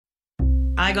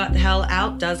I Got the Hell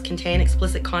Out does contain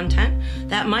explicit content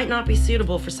that might not be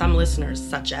suitable for some listeners,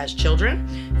 such as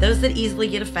children, those that easily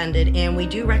get offended, and we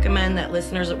do recommend that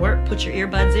listeners at work put your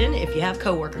earbuds in if you have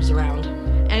coworkers around.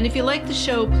 And if you like the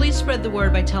show, please spread the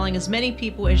word by telling as many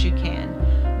people as you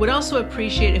can. Would also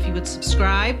appreciate if you would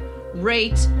subscribe,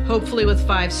 rate, hopefully with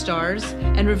 5 stars,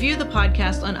 and review the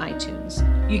podcast on iTunes.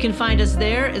 You can find us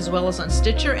there as well as on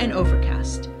Stitcher and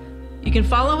Overcast. You can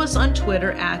follow us on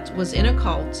Twitter at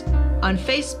WasInACult, on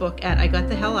Facebook at I Got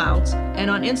the Hell Out, and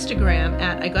on Instagram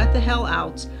at I Got the Hell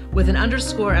Out with an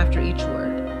underscore after each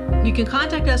word. You can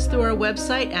contact us through our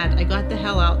website at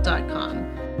IGotTheHellOut.com.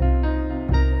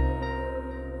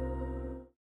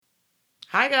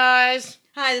 Hi, guys.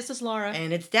 Hi, this is Laura.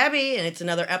 And it's Debbie, and it's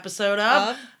another episode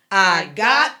of I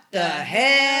Got the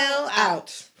Hell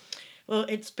Out. Well,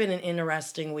 it's been an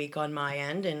interesting week on my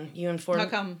end, and you informed... How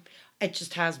come? It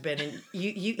just has been, and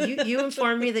you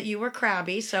informed me that you were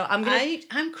crabby, so I'm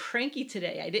cranky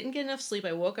today. I didn't get enough sleep.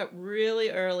 I woke up really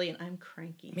early, and I'm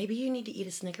cranky. Maybe you need to eat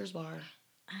a Snickers bar.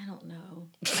 I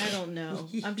don't know.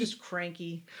 I'm just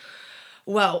cranky.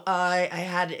 Well,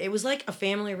 it was like a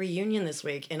family reunion this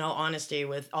week, in all honesty,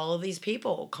 with all of these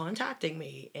people contacting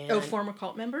me. And former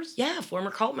cult members? Yeah,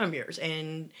 former cult members.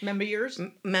 And members.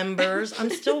 I'm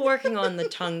still working on the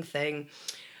tongue thing.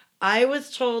 I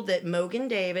was told that Mogan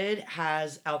David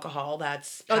has alcohol.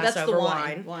 That's Passover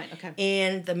wine. Wine, okay.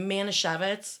 And the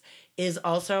Manischewitz is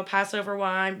also Passover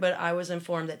wine, but I was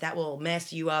informed that will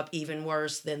mess you up even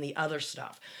worse than the other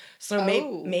stuff. So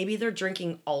maybe they're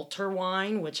drinking altar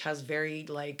wine, which has very,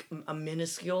 a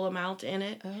minuscule amount in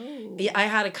it. Oh. Yeah, I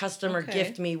had a customer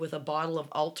gift me with a bottle of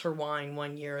altar wine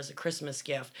one year as a Christmas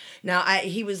gift. Now,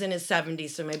 he was in his 70s,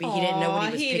 so maybe he didn't know what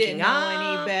he was picking up. He didn't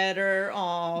know any better.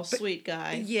 Aw, sweet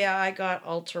guy. Yeah, I got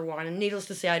altar wine. And needless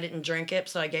to say, I didn't drink it,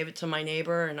 so I gave it to my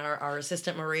neighbor and our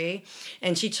assistant, Marie.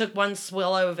 And she took one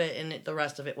swill of it, and the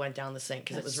rest of it went down the sink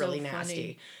because it was really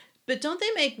nasty. But don't they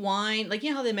make wine,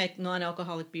 how they make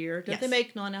non-alcoholic beer? Don't they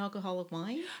make non-alcoholic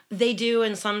wine? They do,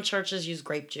 and some churches use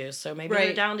grape juice. So maybe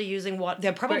they're down to using water.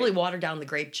 They'll probably water down the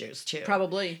grape juice, too.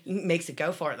 Probably. Makes it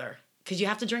go farther. Because you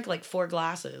have to drink 4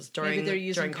 glasses during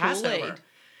Passover. Kool-Aid.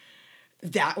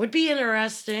 That would be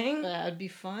interesting. That would be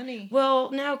funny.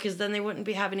 Well, no, because then they wouldn't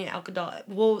be having any alcohol.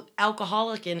 Well,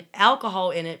 alcohol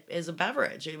in it is a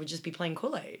beverage. It would just be plain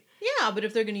Kool-Aid. Yeah, but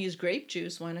if they're going to use grape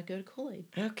juice, why not go to Kool-Aid?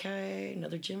 Okay,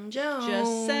 another Jim Jones.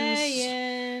 Just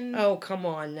saying. Oh, come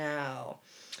on now.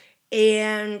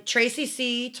 And Tracy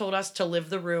C. told us to live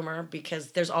the rumor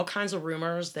because there's all kinds of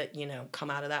rumors that,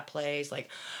 come out of that place.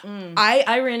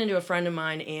 I ran into a friend of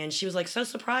mine and she was so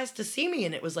surprised to see me.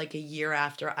 And it was a year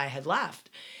after I had left.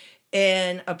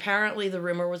 And apparently the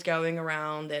rumor was going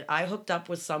around that I hooked up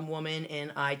with some woman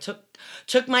and I took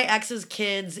my ex's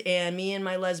kids, and me and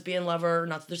my lesbian lover,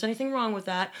 not that there's anything wrong with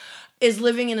that, is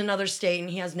living in another state, and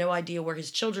he has no idea where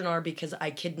his children are because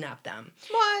I kidnapped them.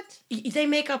 What? They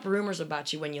make up rumors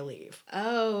about you when you leave.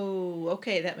 Oh,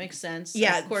 okay, that makes sense.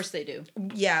 Yeah. Of course they do.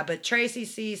 Yeah, but Tracy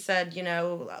C. said,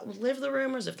 live the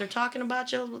rumors. If they're talking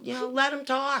about you, let them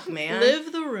talk, man.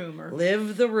 Live the rumor.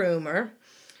 Live the rumor.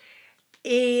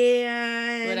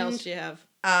 And what else do you have?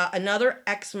 Another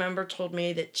ex-member told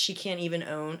me that she can't even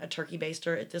own a turkey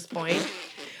baster at this point.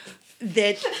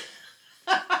 That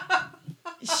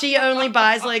she only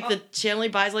buys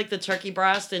the turkey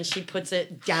breast and she puts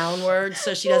it downward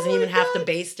so she doesn't even have to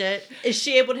baste it. Is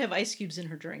she able to have ice cubes in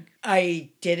her drink? I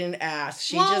didn't ask.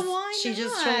 She why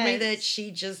just told me that she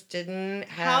just didn't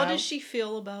have. How does she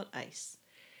feel about ice?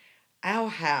 I'll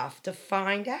have to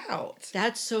find out.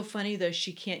 That's so funny, though.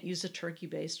 She can't use a turkey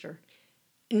baster.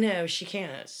 No, she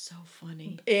can't. So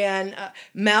funny. And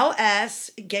Mel S.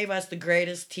 gave us the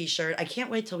greatest t-shirt. I can't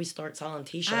wait till we start selling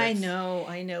t-shirts. I know.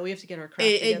 We have to get our crap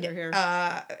together here.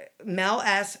 Mel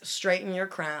S. Straighten Your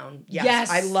Crown.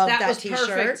 Yes. I love that t-shirt.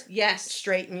 Perfect. Yes.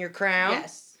 Straighten Your Crown.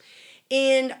 Yes.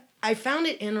 And I found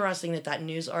it interesting that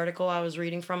news article I was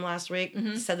reading from last week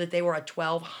said that they were a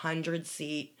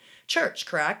 1,200-seat church,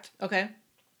 correct? Okay.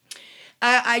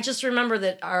 I just remember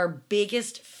that our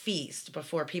biggest feast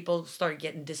before people started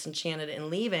getting disenchanted and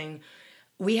leaving,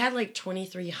 we had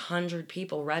 2,300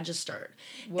 people registered.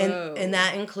 Whoa. And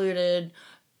that included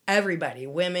everybody,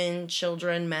 women,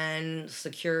 children, men,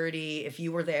 security. If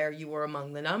you were there, you were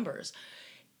among the numbers.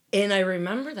 And I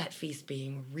remember that feast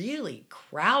being really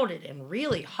crowded and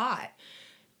really hot.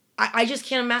 I just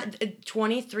can't imagine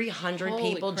 2,300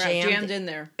 people jammed in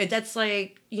there. That's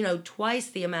twice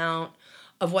the amount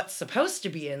of what's supposed to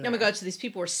be in there. Oh my God! So these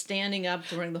people were standing up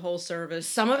during the whole service.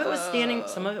 Some of it was standing.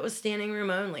 Some of it was standing room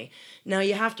only. Now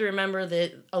you have to remember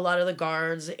that a lot of the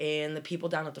guards and the people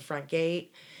down at the front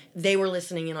gate, they were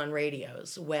listening in on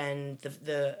radios when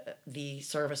the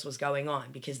service was going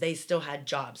on, because they still had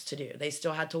jobs to do. They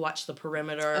still had to watch the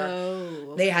perimeter.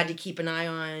 Oh, okay. They had to keep an eye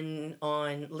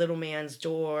on little man's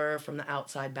door from the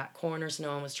outside back corner, so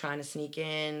no one was trying to sneak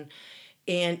in.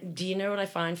 And do you know what I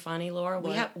find funny, Laura?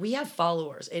 What? We have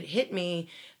followers. It hit me,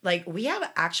 like, we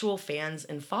have actual fans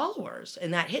and followers,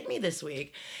 and that hit me this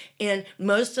week. And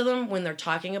most of them, when they're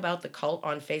talking about the cult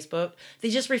on Facebook, they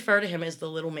just refer to him as the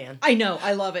little man. I know.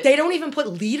 I love it. They don't even put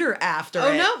leader after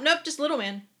it. Oh, nope, just little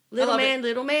man. Little man,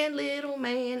 little man, little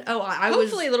man. Oh,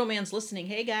 Hopefully little man's listening.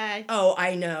 Hey, guy. Oh,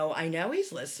 I know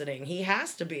he's listening. He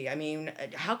has to be. I mean,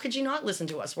 how could you not listen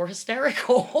to us? We're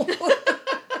hysterical.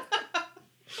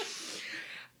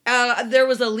 There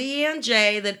was a Leanne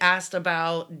J that asked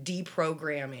about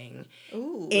deprogramming.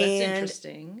 Ooh, that's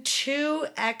interesting. 2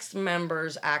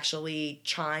 ex-members actually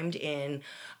chimed in.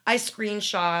 I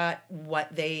screenshot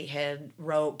what they had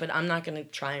wrote, but I'm not going to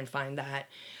try and find that.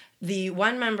 The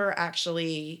one member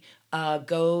actually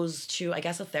goes to, I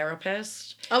guess, a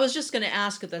therapist. I was just going to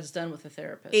ask if that's done with a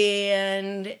therapist.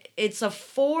 And it's a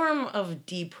form of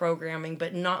deprogramming,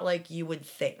 but not like you would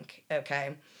think,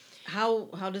 okay? How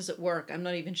does it work? I'm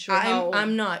not even sure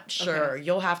I'm not sure. Okay.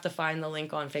 You'll have to find the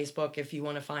link on Facebook if you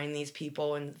want to find these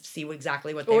people and see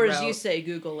exactly what they wrote. wrote. Or as you say,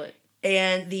 Google it.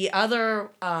 And the other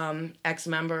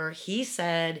ex-member, he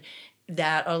said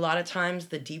that a lot of times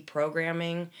the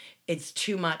deprogramming, it's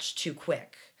too much too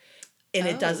quick. And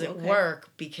it doesn't work,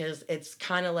 because it's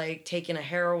kind of like taking a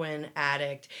heroin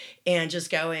addict and just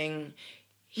going,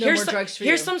 here's some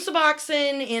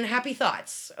Suboxone and happy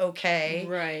thoughts, okay?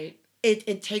 Right.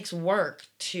 It takes work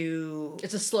to...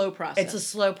 It's a slow process. It's a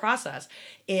slow process.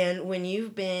 And when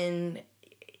you've been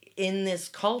in this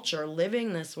culture,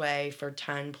 living this way for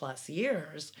 10 plus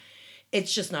years,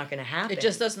 it's just not going to happen. It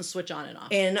just doesn't switch on and off.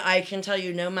 And I can tell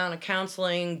you, no amount of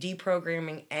counseling,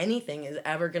 deprogramming, anything is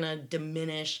ever going to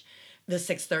diminish the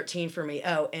 613 for me.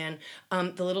 Oh, and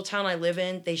the little town I live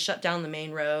in, they shut down the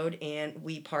main road, and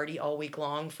we party all week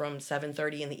long from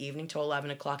 7:30 in the evening till 11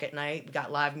 o'clock at night. We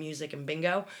got live music and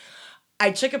bingo. I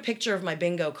took a picture of my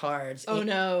bingo cards. Oh,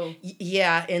 no.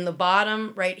 Yeah, in the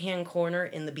bottom right-hand corner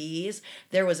in the B's,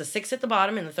 there was a 6 at the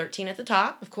bottom and the 13 at the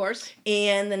top. Of course.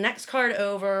 And the next card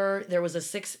over, there was a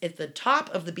 6 at the top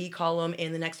of the B column,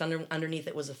 and the next underneath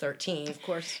it was a 13. Of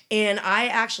course. And I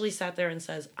actually sat there and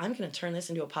says, I'm going to turn this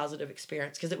into a positive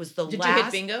experience, because it was the Did last... you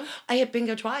hit bingo? I hit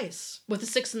bingo twice. With the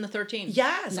 6 and the 13?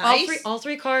 Yes. Nice. All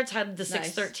three cards had the 6,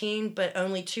 Nice. 13, but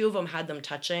only 2 of them had them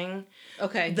touching.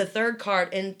 Okay. The third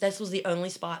card, and this was the only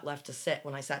spot left to sit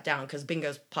when I sat down, because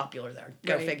bingo's popular there.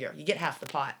 Go figure. You get half the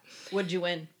pot. What did you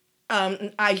win?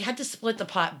 I had to split the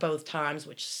pot both times,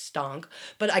 which stunk,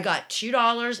 but I got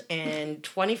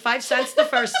 $2.25 the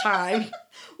first time.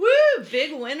 Woo!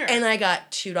 Big winner. And I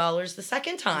got $2 the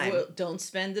second time. Well, don't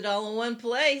spend it all in one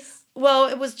place. Well,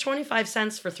 it was 25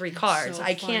 cents for 3 cards. So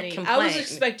I funny. can't complain. I was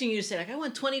expecting you to say, like, I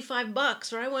won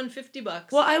 $25 or I won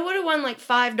 $50. Well, I would have won like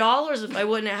 $5 if I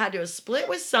wouldn't have had to have split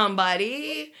with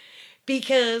somebody,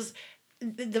 because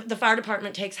the fire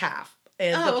department takes half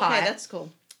of the pot. Okay, that's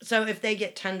cool. So if they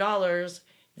get $10,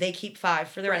 they keep $5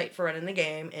 for for running the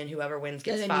game, and whoever wins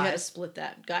gets $5. And then you had to split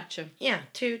that. Gotcha. Yeah,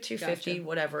 $2.50, Gotcha.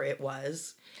 whatever it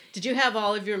was. Did you have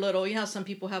all of your little? You know how some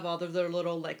people have all of their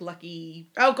little like lucky.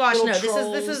 Oh gosh, little no! This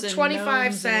trolls is and 25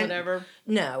 gnomes cent. and whatever.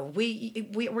 No,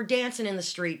 we're dancing in the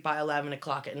street by 11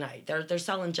 o'clock at night. They're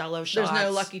selling Jello shots. There's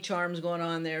no Lucky Charms going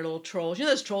on there. Little trolls. You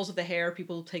know those trolls with the hair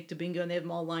people take to bingo and they have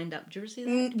them all lined up. Did you ever see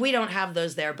that? We don't have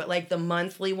those there, but like the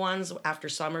monthly ones after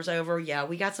summer's over, yeah,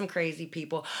 we got some crazy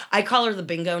people. I call her the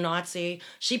bingo Nazi.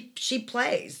 She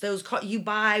plays those. You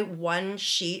buy one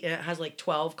sheet and it has like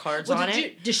 12 cards on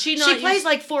it. Does she not? She plays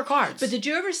like 4 cards. But did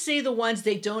you ever see the ones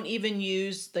they don't even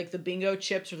use, like the bingo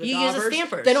chips or the You daubers? use the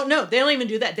stampers. They don't know. They don't even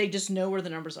do that. They just know where the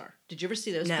numbers are. Did you ever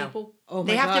see those No. people? Oh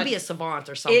my They have God. to be a savant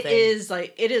or something.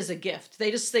 It is a gift.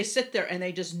 They sit there and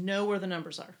they just know where the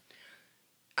numbers are.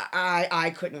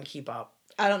 I couldn't keep up.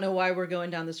 I don't know why we're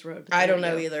going down this road. But I there don't you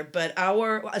know go. either.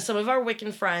 But some of our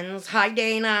Wiccan friends, hi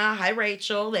Dana, hi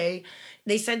Rachel, they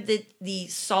said that the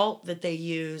salt that they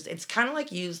used, it's kind of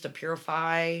like used to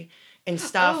purify and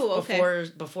stuff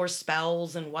before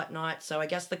spells and whatnot. So I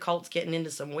guess the cult's getting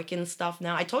into some Wiccan stuff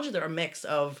now. I told you they're a mix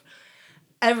of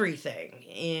everything,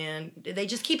 and they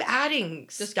just keep adding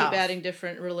stuff. Keep adding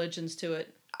different religions to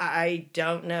it. I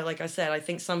don't know. Like I said, I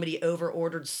think somebody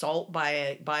over-ordered salt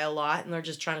by a lot, and they're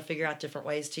just trying to figure out different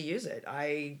ways to use it.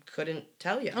 I couldn't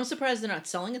tell you. I'm surprised they're not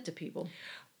selling it to people.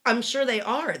 I'm sure they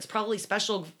are. It's probably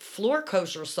special floor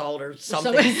kosher salt or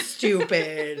something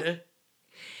stupid.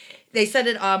 They said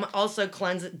it also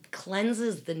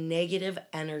cleanses the negative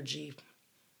energy.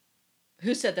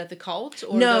 Who said that? The cult?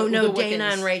 Or No, the Dana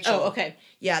Wiccans? and Rachel. Oh, okay.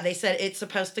 Yeah, they said it's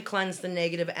supposed to cleanse the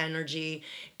negative energy,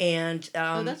 and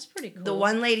that's pretty cool. The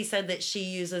one lady said that she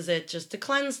uses it just to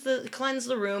cleanse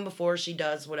the room before she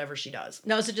does whatever she does.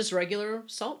 Now, is it just regular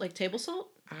salt, like table salt?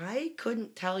 I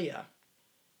couldn't tell you.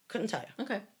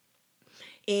 Okay.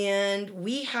 And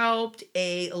we helped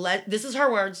this is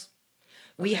her words.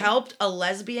 We helped a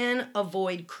lesbian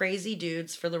avoid crazy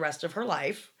dudes for the rest of her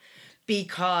life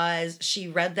because she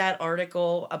read that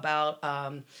article about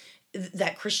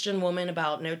that Christian woman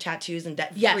about no tattoos and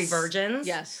debt-free virgins.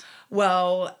 Yes.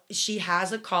 Well, she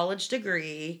has a college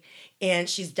degree and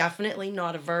she's definitely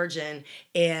not a virgin,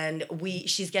 and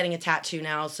she's getting a tattoo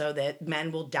now so that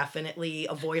men will definitely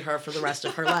avoid her for the rest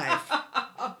of her life.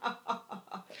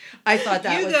 I thought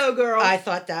that go, girl. I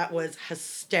thought that was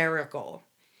hysterical.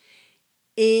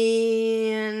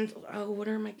 And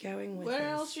where am I going with this? Where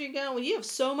else are you going? Well, you have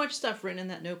so much stuff written in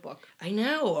that notebook. I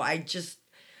know. I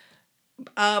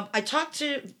talked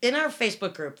to, in our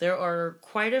Facebook group, there are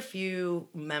quite a few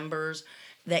members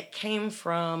that came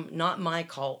from not my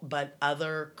cult, but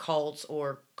other cults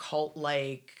or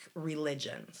cult-like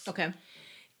religions. Okay.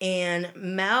 And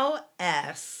Mel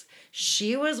S.,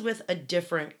 she was with a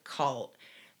different cult,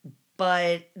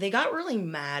 but they got really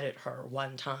mad at her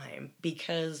one time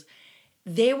because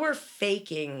they were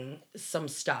faking some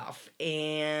stuff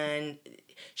and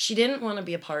she didn't want to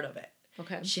be a part of it.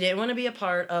 Okay. She didn't want to be a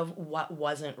part of what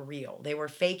wasn't real. They were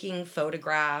faking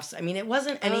photographs. I mean, it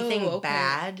wasn't anything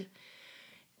bad.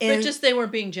 But just they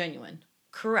weren't being genuine.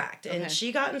 Correct. And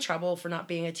she got in trouble for not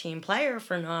being a team player,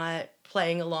 for not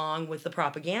playing along with the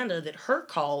propaganda that her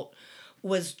cult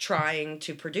was trying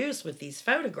to produce with these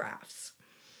photographs.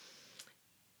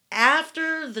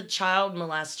 After the child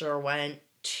molester went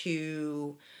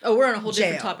to we're on a whole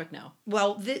jail. Different topic now.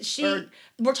 Well,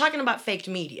 we're talking about faked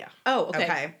media. Oh,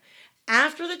 okay.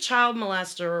 After the child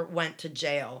molester went to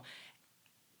jail,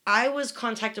 I was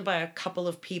contacted by a couple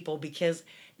of people because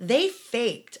they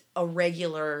faked a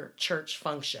regular church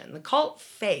function. The cult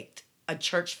faked a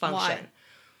church function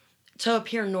to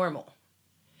appear normal.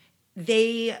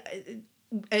 They...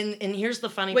 And here's the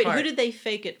funny part. Wait, who did they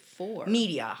fake it for?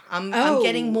 Media. I'm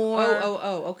getting more...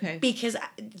 okay. Because,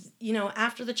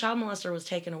 after the child molester was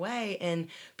taken away and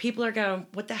people are going,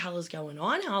 what the hell is going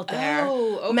on out there?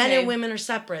 Oh, okay. Men and women are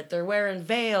separate. They're wearing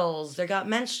veils. They got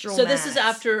menstrual So masks. this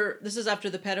is after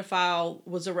the pedophile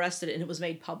was arrested and it was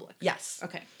made public? Yes.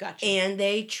 Okay, gotcha. And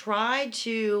they tried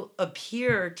to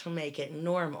appear to make it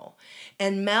normal.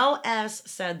 And Mel S.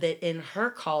 said that in her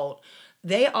cult,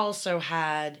 they also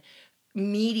had...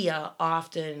 media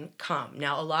often come.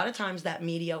 Now, a lot of times that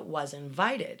media was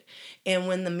invited. And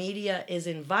when the media is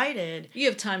invited... you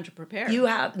have time to prepare. You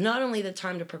have not only the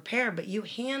time to prepare, but you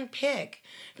handpick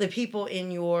the people in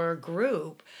your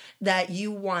group that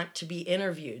you want to be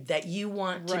interviewed, that you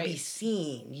want to be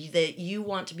seen, that you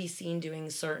want to be seen doing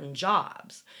certain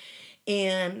jobs.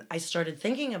 And I started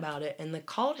thinking about it, and the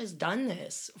cult has done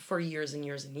this for years and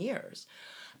years and years.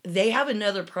 They have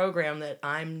another program that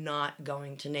I'm not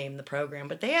going to name the program,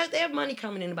 but they have money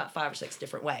coming in about 5 or 6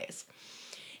 different ways.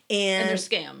 And they're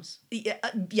scams.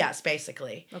 Yes,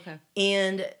 basically. Okay.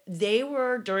 And they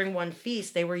were, during one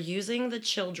feast, they were using the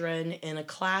children in a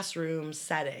classroom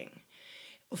setting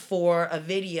for a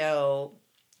video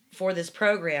for this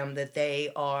program that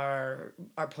they are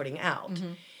putting out.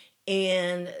 Mm-hmm.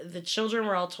 And the children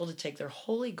were all told to take their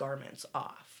holy garments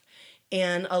off.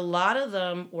 And a lot of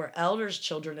them were elders'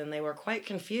 children, and they were quite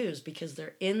confused because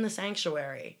they're in the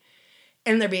sanctuary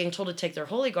and they're being told to take their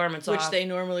holy garments off. Which they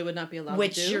normally would not be allowed to do.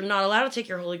 Which you're not allowed to take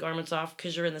your holy garments off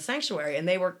because you're in the sanctuary. And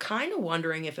they were kind of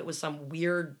wondering if it was some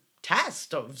weird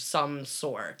test of some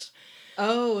sort.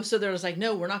 Oh, so there was like,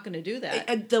 no, we're not going to do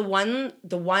that. The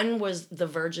one was the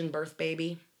virgin birth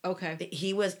baby. Okay.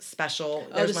 He was special.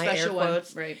 There's my air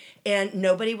quotes. Right. And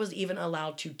nobody was even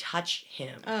allowed to touch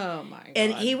him. Oh, my God.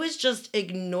 And he was just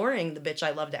ignoring the bitch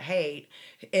I love to hate.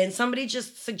 And somebody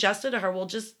just suggested to her, well,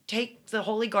 just take the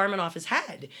holy garment off his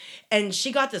head. And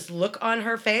she got this look on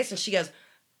her face, and she goes,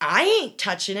 I ain't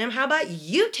touching him. How about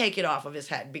you take it off of his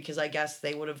head? Because I guess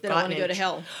they would have gotten... They don't want to go to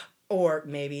hell. Or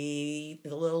maybe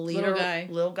the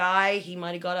little guy, he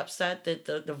might have got upset that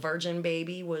the virgin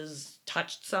baby was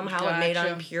touched somehow and made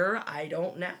impure. I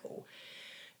don't know.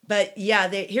 But yeah,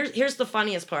 here's the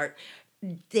funniest part.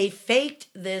 They faked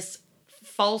this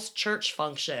false church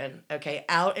function, okay,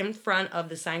 out in front of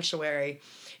the sanctuary,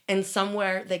 and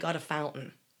somewhere they got a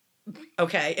fountain.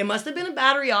 Okay, it must have been a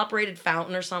battery-operated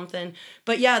fountain or something.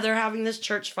 But yeah, they're having this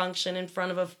church function in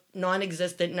front of a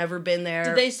non-existent, never been there.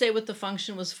 Did they say what the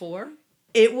function was for?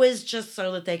 It was just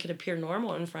so that they could appear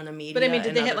normal in front of media. But I mean,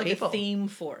 did they have like a theme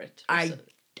for it?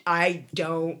 I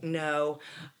don't know.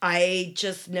 I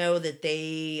just know that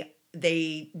they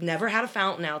never had a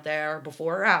fountain out there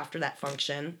before or after that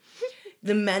function.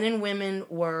 The men and women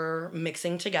were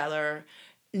mixing together.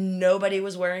 Nobody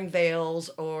was wearing veils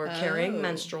or carrying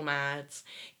menstrual mats.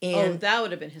 And that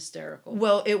would have been hysterical.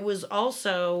 well, it was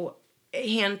also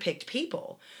hand-picked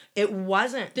people. It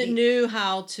wasn't that knew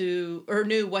how to, or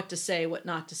knew what to say, what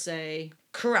not to say.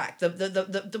 Correct. The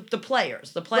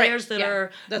players. The players that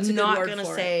are not going to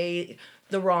say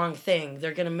the wrong thing.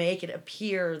 They're going to make it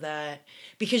appear that,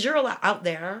 because you're out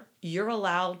there, you're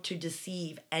allowed to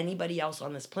deceive anybody else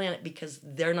on this planet because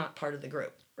they're not part of the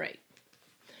group. Right.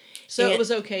 So it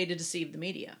was okay to deceive the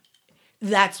media.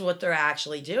 That's what they're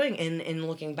actually doing. And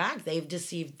looking back, they've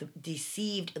deceived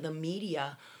the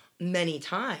media many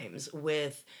times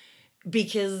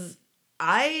because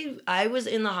I was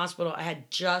in the hospital. I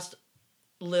had just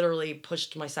literally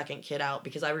pushed my second kid out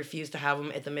because I refused to have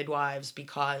him at the midwives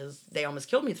because they almost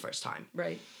killed me the first time.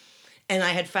 Right. And I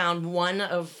had found one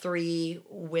of 3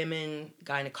 women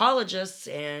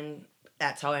gynecologists, and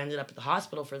that's how I ended up at the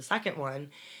hospital for the second one.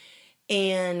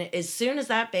 And as soon as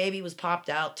that baby was popped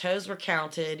out, toes were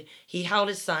counted, he held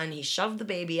his son, he shoved the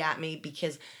baby at me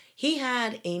because he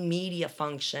had a media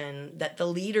function that the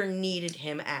leader needed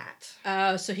him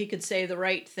at. So he could say the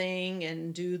right thing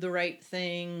and do the right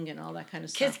thing and all that kind of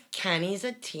stuff. Because Kenny's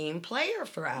a team player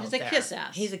for out there. He's a kiss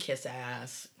ass. He's a kiss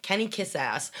ass. Kenny kiss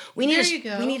ass. There you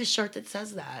go. We need a shirt that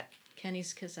says that.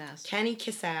 Kenny's kiss ass. Kenny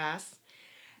kiss ass.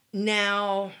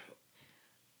 Now,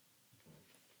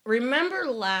 remember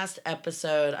last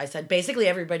episode I said basically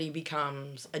everybody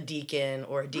becomes a deacon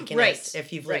or a deaconess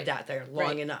if you've lived out there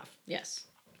long enough. Yes.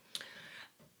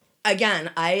 Again,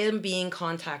 I am being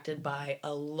contacted by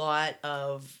a lot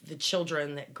of the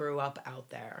children that grew up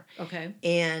out there. Okay.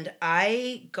 And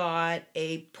I got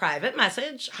a private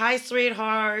message. Hi,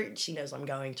 sweetheart. She knows I'm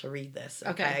going to read this.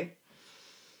 Okay.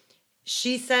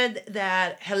 She said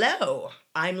that, hello,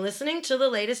 I'm listening to the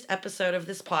latest episode of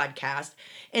this podcast,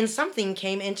 and something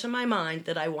came into my mind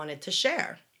that I wanted to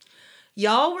share.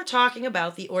 Y'all were talking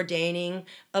about the ordaining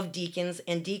of deacons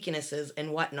and deaconesses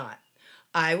and whatnot.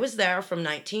 I was there from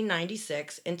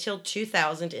 1996 until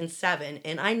 2007,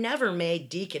 and I never made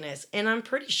deaconess, and I'm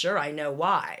pretty sure I know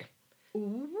why.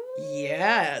 Ooh,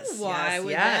 yes. Why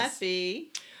would that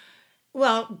be?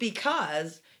 Well,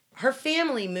 because her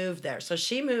family moved there. So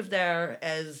she moved there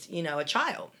as, a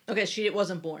child. Okay, she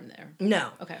wasn't born there.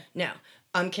 No. Okay. No.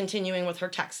 I'm continuing with her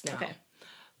text now. Okay.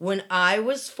 When I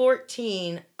was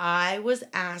 14, I was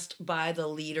asked by the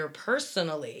leader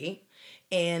personally,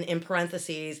 and in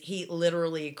parentheses, he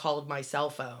literally called my cell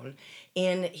phone,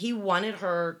 and he wanted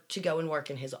her to go and work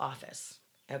in his office.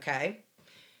 Okay?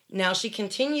 Now she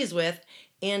continues with,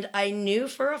 and I knew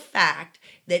for a fact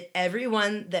that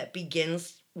everyone that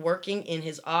begins working in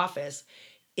his office,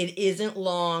 it isn't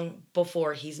long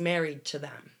before he's married to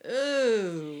them.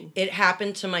 Ooh. It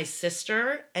happened to my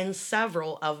sister and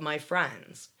several of my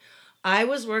friends. I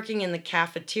was working in the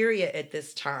cafeteria at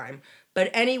this time, but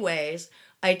anyways,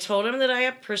 I told him that I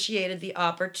appreciated the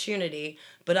opportunity,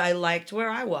 but I liked where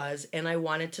I was and I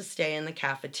wanted to stay in the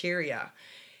cafeteria.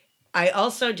 I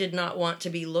also did not want to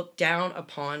be looked down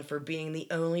upon for being the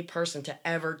only person to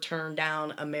ever turn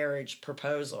down a marriage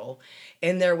proposal,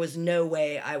 and there was no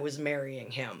way I was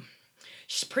marrying him.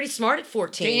 She's pretty smart at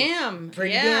 14. Damn.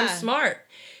 Pretty damn smart.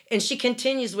 And she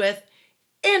continues with,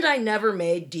 and I never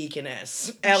made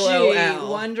deaconess. LOL.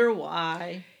 Gee, wonder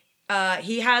why.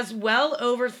 He has well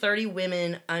over 30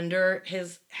 women under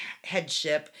his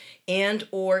headship and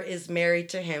or is married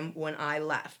to him when I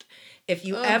left. If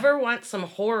you ever want some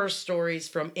horror stories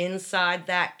from inside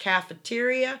that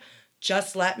cafeteria,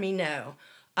 just let me know.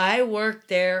 I worked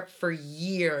there for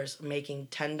years making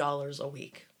 $10 a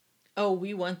week. Oh,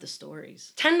 we want the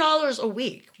stories. $10 a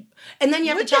week. And then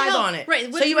you have to tithe on it.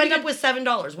 Right. So you end up with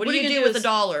 $7. What do you do with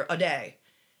 $1 a day?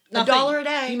 Nothing. $1 a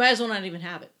day. You might as well not even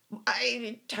have it.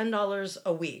 $10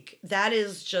 a week. That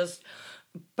is just,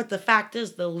 but the fact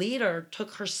is the leader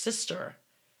took her sister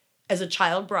as a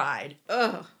child bride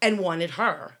and wanted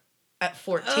her at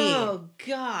 14. Oh,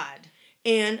 God.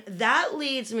 And that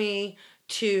leads me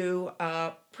to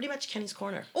pretty much Kenny's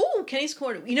Corner. Oh, Kenny's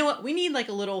Corner. You know what? We need like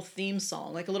a little theme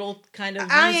song, like a little kind of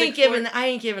I ain't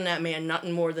giving that man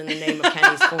nothing more than the name of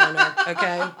Kenny's Corner,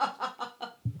 okay?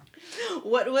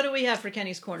 What do we have for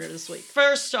Kenny's Corner this week?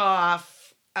 First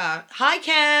off, hi,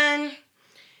 Ken.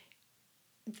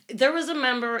 There was a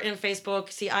member in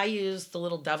Facebook. See, I use the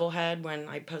little devil head when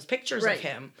I post pictures of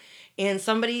him. And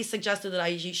somebody suggested that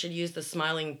I should use the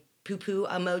smiling poo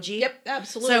emoji. Yep,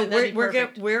 absolutely.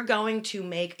 So we're going to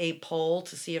make a poll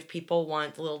to see if people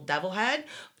want the little devil head,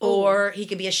 or he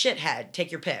could be a shithead.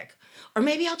 Take your pick. Or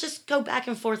maybe I'll just go back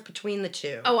and forth between the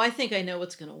two. Oh, I think I know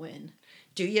what's going to win.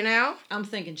 Do you now? I'm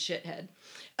thinking shithead.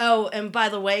 Oh, and by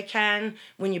the way, Ken,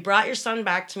 when you brought your son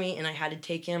back to me and I had to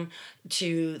take him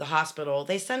to the hospital,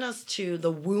 they sent us to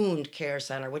the wound care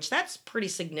center, which that's pretty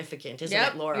significant, isn't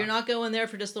it, Laura? You're not going there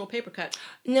for just a little paper cut.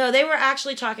 No, they were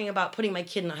actually talking about putting my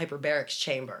kid in a hyperbarics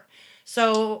chamber.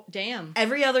 So damn.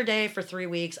 Every other day for 3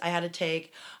 weeks, I had to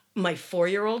take my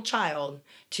 4-year-old child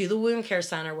to the wound care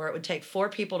center where it would take 4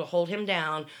 people to hold him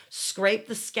down, scrape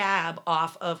the scab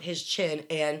off of his chin,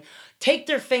 and take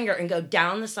their finger and go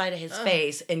down the side of his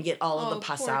face and get all of the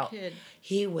pus poor out. Kid.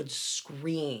 He would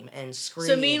scream and scream.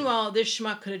 So meanwhile, this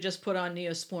schmuck could have just put on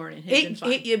Neosporin and he'd been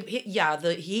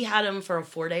fine. He had him for a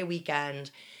 4-day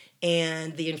weekend,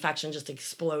 and the infection just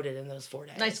exploded in those 4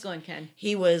 days. Nice going, Ken.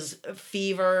 He was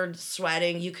fevered,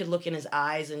 sweating. You could look in his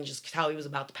eyes and just tell he was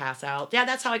about to pass out. Yeah,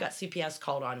 that's how I got CPS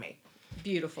called on me.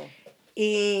 Beautiful.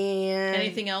 And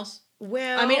anything else?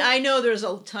 Well, I mean, I know there's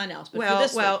a ton else, but for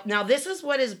this one, now this is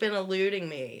what has been eluding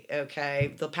me.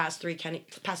 Okay, the past 2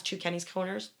 Kenny's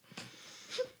Corners.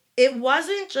 It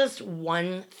wasn't just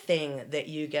one thing that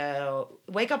you go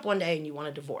wake up one day and you want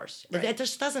a divorce. Right. It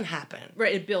just doesn't happen.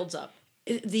 Right, it builds up.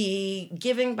 The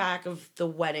giving back of the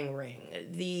wedding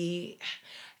ring,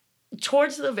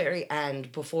 towards the very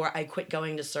end, before I quit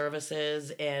going to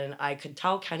services and I could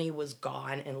tell Kenny was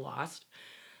gone and lost,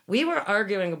 we were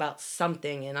arguing about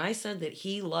something, and I said that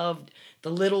he loved the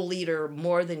little leader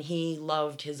more than he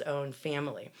loved his own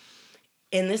family.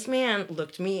 And this man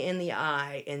looked me in the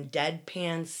eye in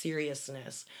deadpan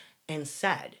seriousness and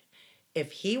said,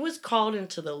 if he was called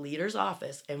into the leader's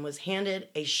office and was handed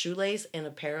a shoelace and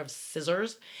a pair of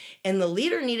scissors, and the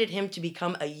leader needed him to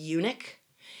become a eunuch,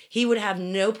 he would have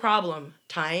no problem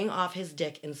tying off his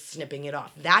dick and snipping it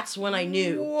off. That's when I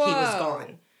knew he was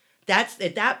gone. That's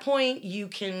at that point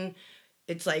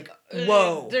it's like,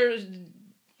 whoa.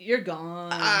 You're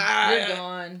gone. You're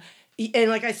gone.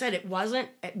 And like I said, it wasn't,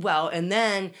 well, and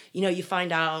then, you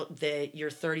find out that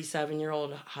your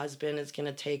 37-year-old husband is going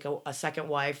to take a second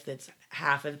wife that's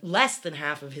less than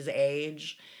half of his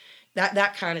age.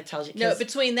 That kind of tells you. No,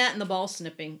 between that and the ball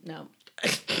snipping, no.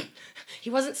 He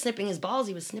wasn't snipping his balls,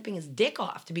 he was snipping his dick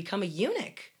off to become a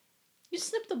eunuch. You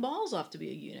snip the balls off to be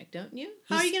a eunuch, don't you?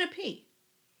 How are you going to pee?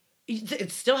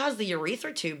 It still has the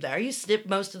urethra tube there. You snip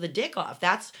most of the dick off.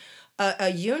 That's...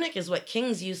 A eunuch is what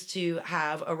kings used to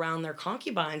have around their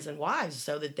concubines and wives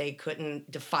so that they couldn't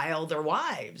defile their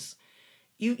wives.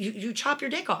 You chop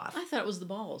your dick off. I thought it was the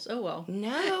balls. Oh, well.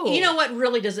 No. You know what?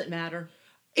 Really doesn't matter.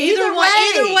 Either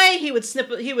way, he would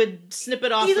snip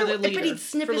it off for the leader. But he'd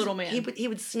snip for little man. He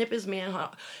would snip his man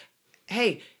off.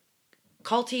 Hey,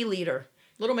 call T leader.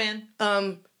 Little man.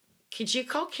 Could you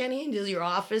call Kenny into your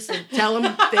office and tell him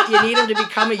that you need him to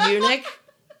become a eunuch?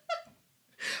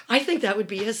 I think that would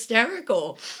be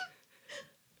hysterical.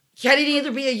 Kenny'd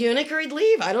either be a eunuch or he'd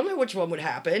leave. I don't know which one would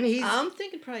happen. I'm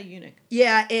thinking probably eunuch.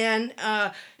 Yeah, and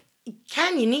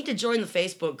Ken, you need to join the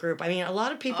Facebook group. I mean, a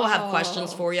lot of people have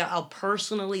questions for you. I'll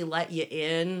personally let you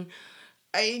in.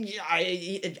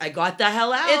 I got the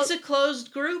hell out. It's a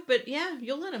closed group, but yeah,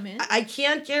 you'll let him in. I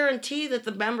can't guarantee that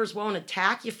the members won't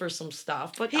attack you for some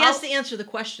stuff, but he has to answer the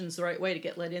questions the right way to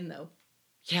get let in, though.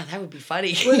 Yeah, that would be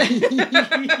funny.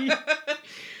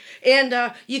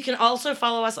 And you can also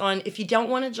follow us on, if you don't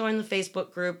want to join the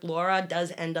Facebook group, Laura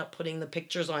does end up putting the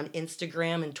pictures on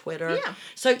Instagram and Twitter. Yeah.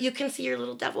 So you can see your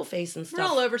little devil face and stuff. We're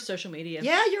all over social media.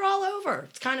 Yeah, you're all over.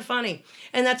 It's kind of funny.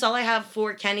 And that's all I have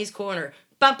for Kenny's Corner.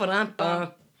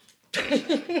 Bum-ba-dum-bum.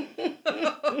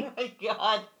 Oh my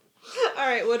God. All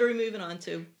right, what are we moving on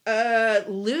to?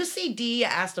 Lucy D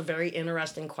asked a very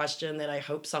interesting question that I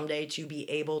hope someday to be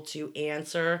able to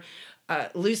answer.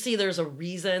 Lucy, there's a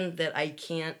reason that I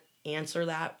can't answer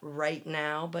that right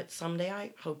now, but someday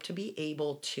I hope to be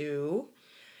able to.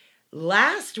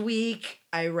 Last week,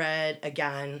 I read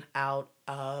again out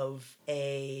of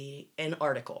an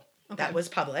article that was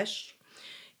published,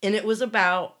 and it was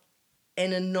about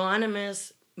an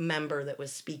anonymous member that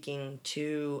was speaking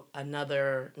to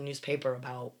another newspaper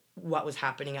about what was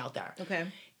happening out there. Okay.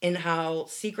 And how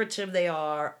secretive they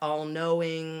are,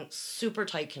 all-knowing, super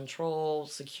tight control,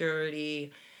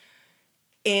 security.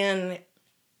 And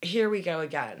here we go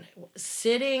again.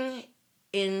 Sitting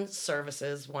in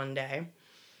services one day,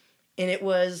 and it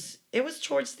was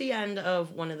towards the end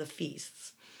of one of the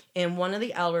feasts. And one of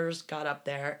the elders got up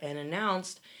there and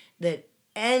announced that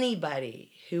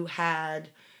anybody who had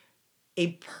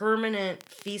a permanent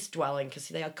feast dwelling, because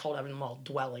they called them all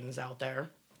dwellings out there,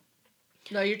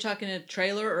 No, you're talking a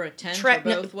trailer or a tent or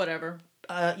both, whatever.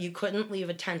 You couldn't leave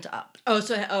a tent up.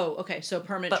 Okay. So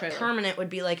permanent trailer. But permanent would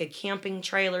be like a camping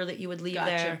trailer that you would leave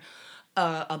there.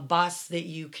 A bus that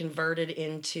you converted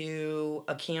into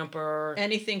a camper.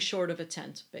 Anything short of a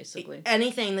tent, basically.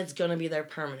 Anything that's going to be there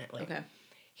permanently. Okay.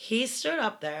 He stood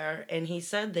up there and he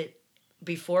said that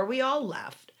before we all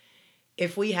left,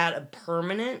 if we had a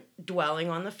permanent dwelling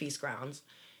on the feast grounds,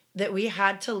 that we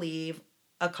had to leave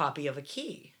a copy of a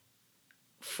key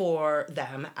for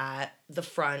them at the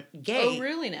front gate. Oh,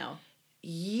 really now?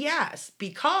 Yes,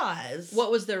 because...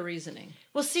 What was their reasoning?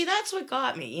 Well, see, that's what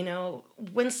got me. You know,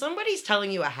 when somebody's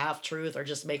telling you a half-truth or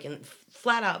just making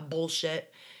flat-out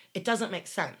bullshit, it doesn't make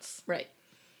sense. Right.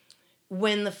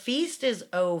 When the feast is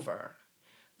over,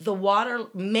 the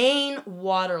main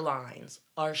water lines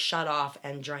are shut off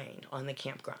and drained on the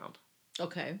campground.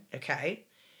 Okay. Okay?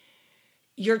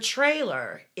 Your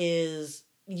trailer is...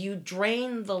 You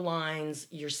drain the lines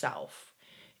yourself.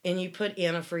 And you put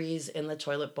antifreeze in the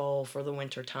toilet bowl for the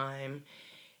winter time.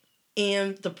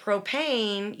 And the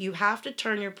propane, you have to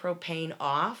turn your propane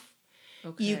off.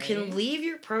 Okay. You can leave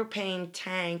your propane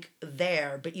tank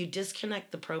there, but you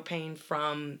disconnect the propane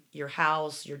from your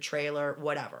house, your trailer,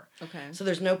 whatever. Okay. So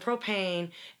there's no propane.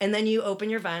 And then you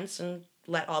open your vents and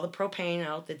let all the propane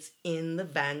out that's in the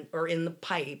vent or in the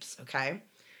pipes, okay?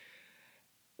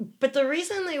 But the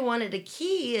reason they wanted a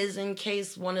key is in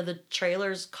case one of the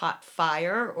trailers caught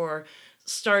fire or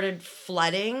started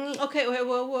flooding. Okay,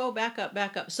 whoa, back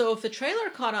up. So if the trailer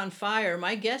caught on fire,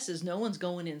 my guess is no one's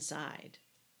going inside.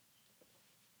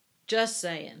 Just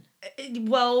saying.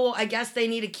 Well, I guess they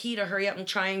need a key to hurry up and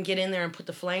try and get in there and put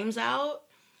the flames out.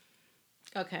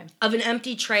 Okay. Of an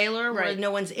empty trailer where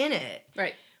no one's in it.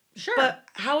 Right. Sure. But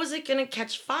how is it going to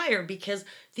catch fire? Because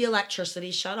the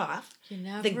electricity shut off. You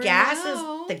never the gas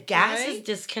know, is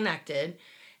disconnected.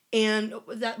 And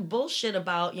that bullshit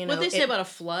about, you know... What'd they say about a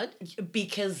flood?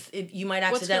 Because you might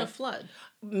accidentally... What's going to flood?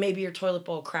 Maybe your toilet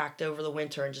bowl cracked over the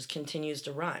winter and just continues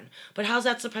to run. But how's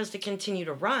that supposed to continue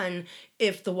to run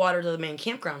if the water to the main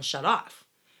campground shut off?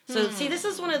 So, see, this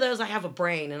is one of those, I have a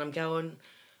brain and I'm going,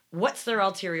 what's their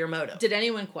ulterior motive? Did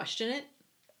anyone question it?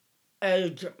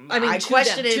 I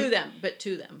questioned it.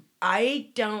 To them. I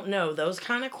don't know. Those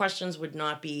kind of questions would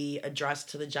not be addressed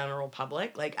to the general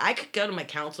public. Like, I could go to my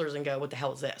counselors and go, what the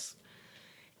hell is this?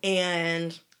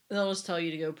 And... They'll just tell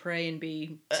you to go pray and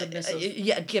be submissive.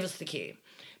 Yeah, give us the key.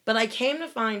 But I came to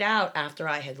find out after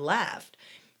I had left,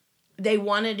 they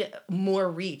wanted more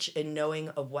reach in knowing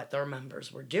of what their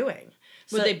members were doing.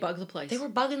 So would they bug the place? They were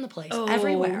bugging the place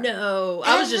everywhere. No.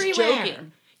 I was just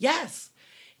joking. Yes.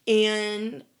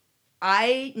 And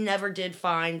I never did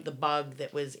find the bug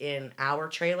that was in our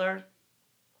trailer.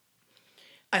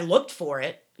 I looked for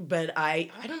it, but I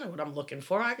don't know what I'm looking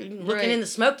for. Looking in the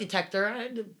smoke detector,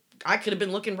 I could have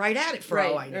been looking right at it for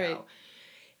all I know. Right.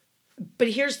 But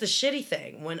here's the shitty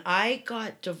thing. When I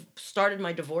started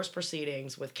my divorce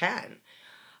proceedings with Ken,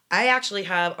 I actually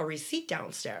have a receipt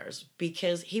downstairs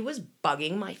because he was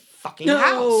bugging my fucking house.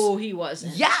 No, he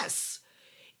wasn't. Yes.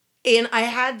 And I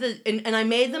had and I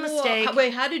made the mistake.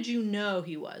 Wait, how did you know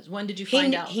he was? When did you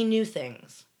find out? He knew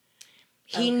things.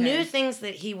 He knew things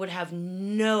that he would have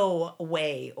no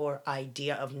way or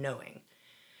idea of knowing.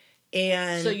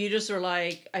 And so you just were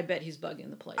like, I bet he's bugging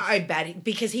the place. I bet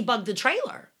because he bugged the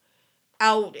trailer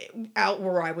out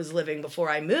where I was living before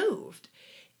I moved.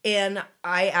 And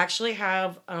I actually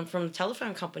have, from the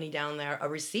telephone company down there, a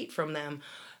receipt from them.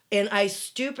 And I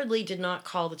stupidly did not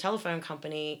call the telephone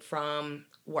company from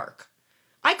work.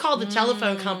 I called the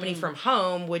telephone company from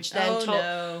home, which then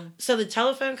So the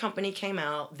telephone company came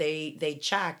out, they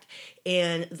checked,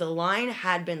 and the line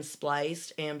had been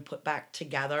spliced and put back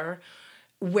together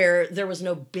where there was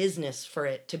no business for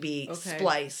it to be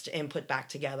spliced and put back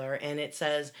together. And it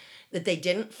says that they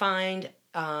did not find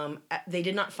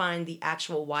the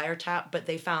actual wiretap, but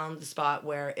they found the spot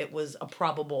where it was a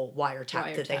probable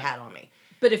wiretap that they had on me.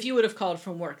 But if you would have called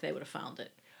from work, they would have found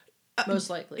it.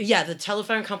 Most likely. Yeah, the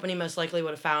telephone company most likely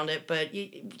would have found it, but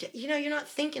you know, you're not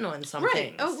thinking on some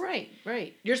things. Oh, right.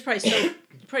 You're probably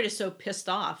just so pissed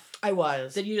off. I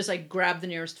was. That you just like grab the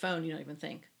nearest phone, you don't even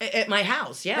think. At my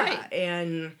house, yeah. Right.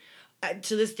 And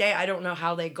to this day, I don't know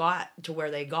how they got to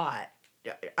where they got.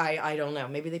 I don't know.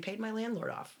 Maybe they paid my landlord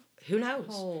off. Who knows?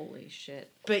 Holy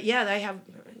shit. But yeah, they have...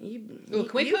 Can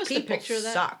we post a picture of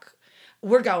that? Suck.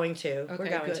 We're going to. Okay, We're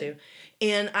going good. to.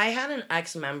 And I had an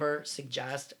ex-member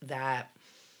suggest that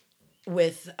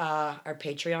with our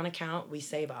Patreon account, we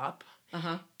save up.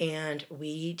 And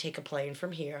we take a plane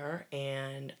from here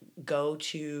and go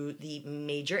to the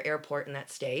major airport in that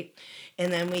state.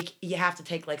 And then you have to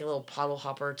take like a little paddle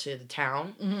hopper to the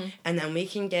town. And then we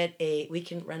can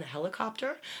rent a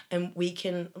helicopter and we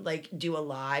can like do a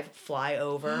live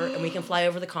flyover and we can fly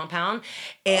over the compound.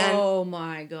 And oh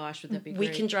my gosh, would that be great?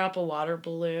 We can drop a water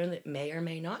balloon that may or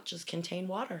may not just contain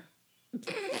water.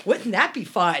 Wouldn't that be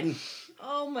fun?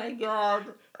 Oh my God.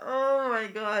 Oh my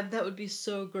God. That would be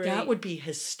so great. That would be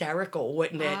hysterical,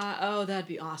 wouldn't it? Oh, that'd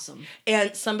be awesome.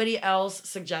 And somebody else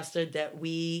suggested that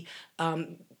we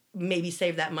maybe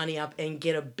save that money up and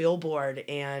get a billboard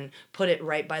and put it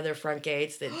right by their front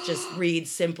gates that just reads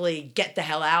simply, "Get the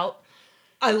hell out."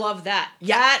 I love that.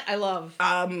 Yeah. That I love.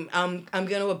 I'm going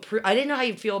to approve. I didn't know how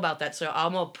you feel about that, so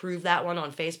I'm going to approve that one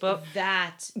on Facebook.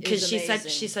 That is because amazing.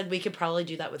 she said we could probably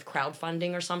do that with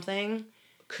crowdfunding or something.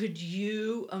 Could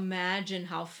you imagine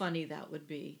how funny that would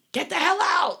be? Get the hell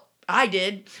out! I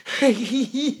did.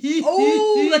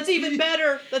 Oh, that's even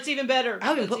better. That's even better.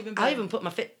 I even put my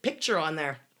picture on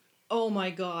there. Oh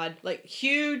my God. Like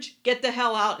huge, get the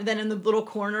hell out. And then in the little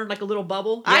corner, like a little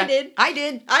bubble. Yeah, I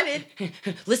did.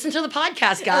 Listen to the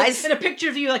podcast, guys. And a picture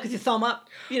of you like with your thumb up,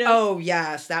 you know? Oh,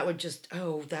 yes. That would be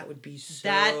so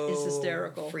that is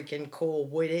hysterical. Freaking cool.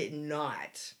 Would it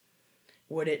not?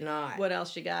 Would it not? What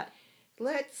else you got?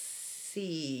 Let's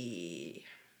see.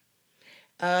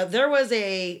 There was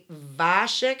a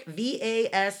Vashik,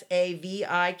 Vasavik,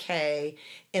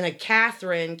 and a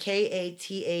Catherine,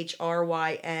 Kathrynb.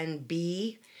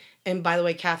 And by the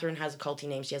way, Catherine has a culty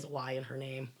name. She has a Y in her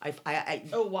name.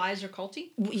 Oh, Y's are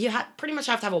culty? You pretty much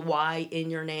have to have a Y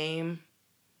in your name.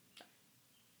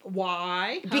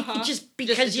 Why? Just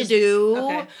because you do.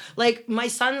 Okay. Like, my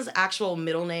son's actual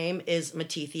middle name is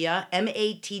Matithia.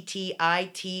 Mattithayah.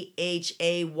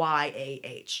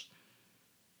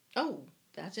 Oh,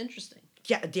 that's interesting.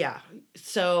 Yeah.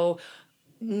 So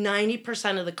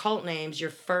 90% of the cult names,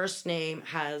 your first name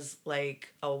has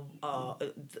like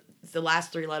the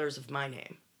last three letters of my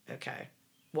name. Okay.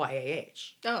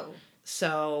 YAH. Oh.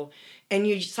 So, and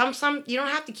you some you don't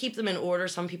have to keep them in order.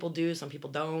 Some people do, some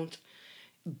people don't.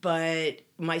 But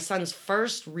my son's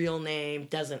first real name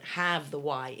doesn't have the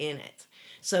Y in it.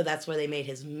 So that's why they made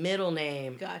his middle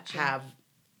name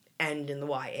end in the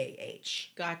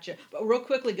YAH. Gotcha. But real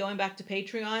quickly, going back to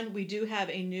Patreon, we do have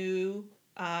a new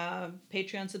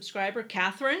Patreon subscriber,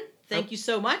 Catherine. Thank you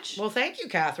so much. Well, thank you,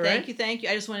 Catherine. Thank you.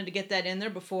 I just wanted to get that in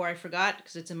there before I forgot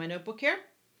because it's in my notebook here.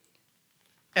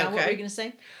 Okay. What were you going to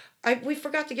say? We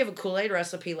forgot to give a Kool-Aid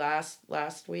recipe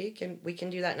last week, and we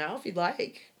can do that now if you'd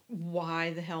like.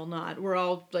 Why the hell not? We're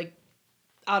all like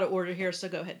out of order here, so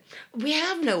go ahead. We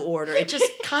have no order. It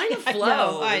just kind of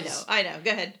flows. I know.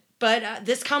 Go ahead. But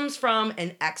this comes from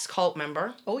an ex-cult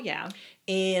member. Oh, yeah.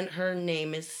 And her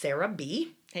name is Sarah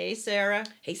B. Hey, Sarah.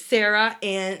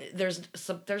 And there's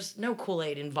no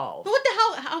Kool-Aid involved. But what the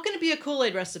hell? How can it be a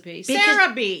Kool-Aid recipe? Because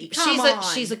Sarah B. Come on.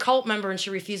 She's a cult member and she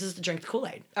refuses to drink the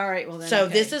Kool-Aid. All right, well then. So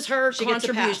okay. this is her she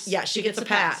contribution. Gets a pass. Yeah, she gets a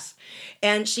pass.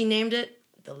 And she named it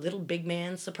the Little Big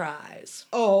Man Surprise.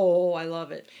 Oh, I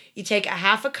love it. You take a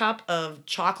half a cup of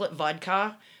chocolate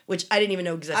vodka, which I didn't even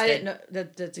know existed. I didn't know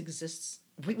that exists.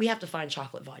 We have to find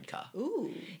chocolate vodka.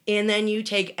 Ooh. And then you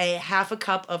take a half a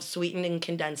cup of sweetened and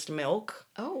condensed milk.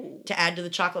 Oh. To add to the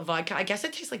chocolate vodka. I guess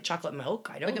it tastes like chocolate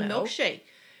milk. I don't know. Like a milkshake.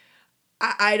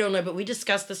 I don't know, but we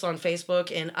discussed this on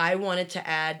Facebook, and I wanted to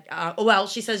add,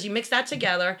 she says you mix that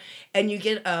together, and you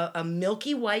get a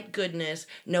milky white goodness,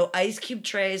 no ice cube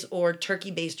trays or turkey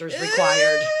basters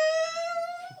required.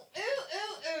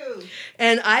 Ooh.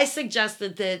 And I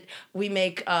suggested that we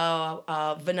make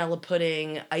vanilla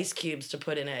pudding ice cubes to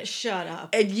put in it. Shut up.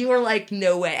 And you were like,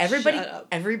 no way.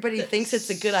 Everybody thinks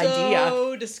it's a good idea.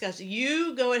 So disgusting.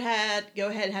 You go ahead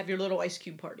and have your little ice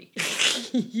cube party.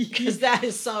 Because that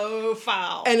is so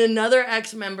foul. And another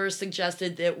ex-member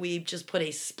suggested that we just put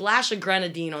a splash of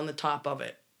grenadine on the top of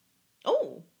it.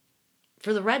 Oh.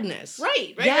 For the redness.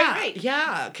 Right.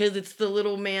 Yeah, because it's the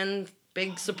little man...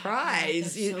 Big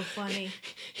surprise. God, that's so funny.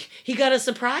 He got a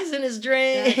surprise in his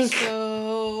drink. That's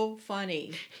so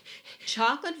funny.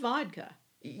 Chocolate vodka.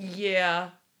 Yeah.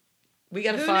 We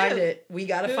got to Who find knew? it. We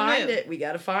got to Who find knew? it. We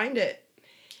got to find it.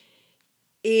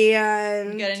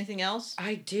 And... You got anything else?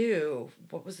 I do.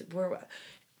 What was it? Where?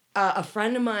 A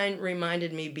friend of mine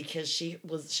reminded me because she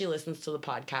listens to the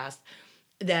podcast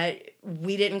that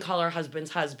we didn't call our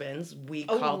husbands. We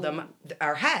called them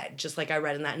our head, just like I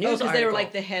read in that news article. Because they were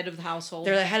like the head of the household.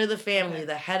 They're the head of the family,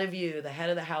 the head of you, the head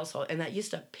of the household. And that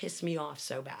used to piss me off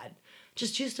so bad.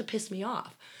 Just used to piss me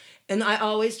off. And I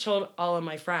always told all of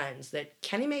my friends that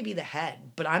Kenny may be the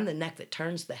head, but I'm the neck that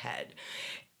turns the head.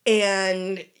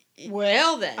 And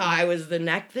Well, then. I was the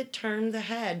neck that turned the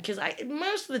head, because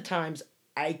most of the times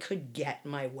I could get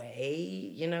my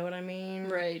way, you know what I mean?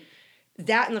 Right.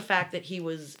 That and the fact that he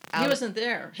was out. He wasn't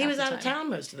there. He was out of town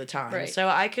most of the time. Right. So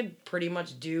I could pretty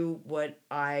much do what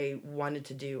I wanted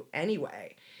to do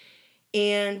anyway.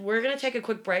 And we're going to take a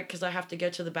quick break because I have to go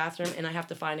to the bathroom and I have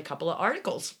to find a couple of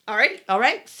articles. All right. All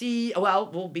right.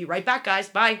 We'll be right back, guys.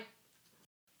 Bye.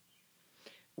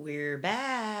 We're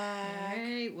back. All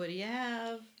right. What do you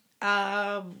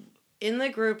have? In the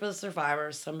group of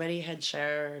survivors, somebody had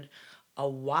shared a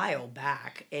while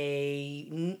back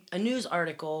a news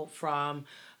article from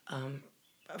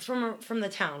the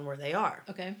town where they are.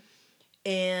 Okay.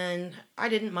 And I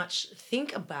didn't much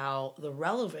think about the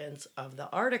relevance of the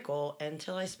article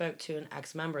until I spoke to an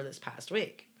ex-member this past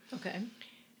week. Okay.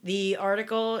 The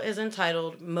article is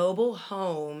entitled "Mobile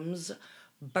Homes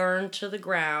Burned to the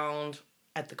Ground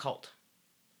at the Cult."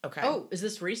 Okay. Oh, is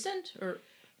this recent or?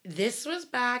 This was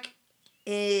back.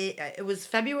 It was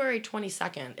February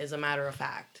 22nd, as a matter of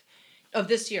fact. Of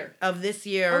this year. Of this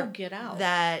year. Oh, get out.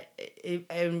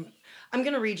 I'm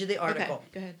going to read you the article. Okay,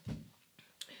 go ahead.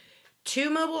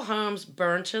 2 mobile homes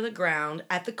burned to the ground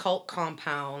at the Cult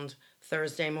compound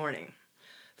Thursday morning.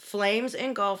 Flames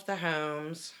engulfed the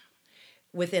homes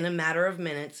within a matter of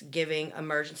minutes, giving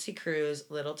emergency crews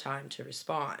little time to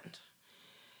respond.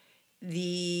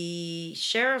 The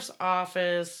sheriff's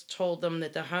office told them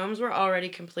that the homes were already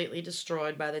completely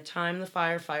destroyed by the time the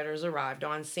firefighters arrived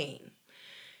on scene.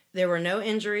 There were no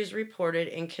injuries reported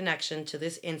in connection to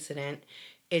this incident.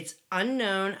 It's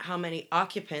unknown how many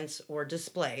occupants were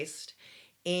displaced,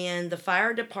 and the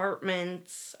fire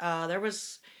departments, there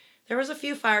was a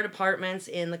few fire departments,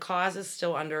 and the cause is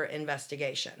still under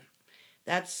investigation.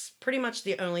 That's pretty much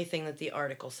the only thing that the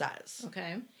article says.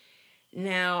 Okay.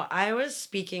 Now, I was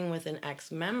speaking with an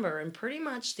ex-member, and pretty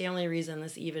much the only reason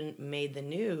this even made the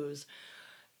news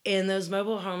and those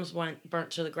mobile homes went burnt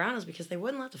to the ground is because they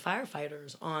wouldn't let the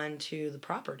firefighters onto the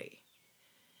property.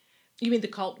 You mean the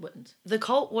cult wouldn't? The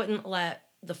cult wouldn't let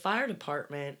the fire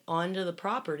department onto the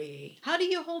property. How do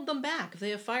you hold them back if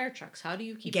they have fire trucks? How do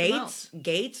you keep them out?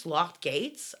 Gates, locked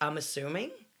gates, I'm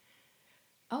assuming.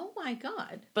 Oh my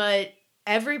God. But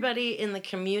everybody in the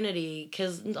community,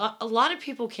 because a lot of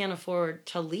people can't afford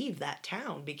to leave that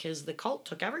town because the cult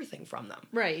took everything from them.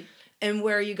 Right. And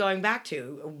where are you going back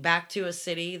to? Back to a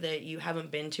city that you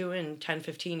haven't been to in 10,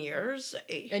 15 years?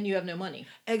 And you have no money.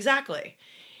 Exactly.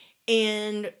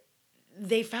 And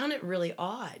they found it really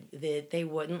odd that they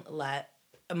wouldn't let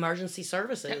emergency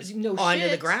services onto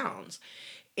the grounds.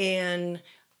 And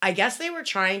I guess they were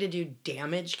trying to do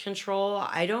damage control.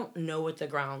 I don't know what the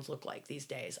grounds look like these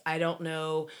days. I don't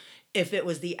know if it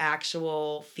was the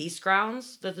actual feast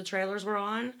grounds that the trailers were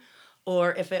on,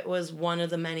 or if it was one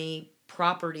of the many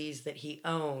properties that he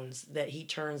owns that he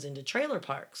turns into trailer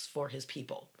parks for his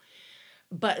people.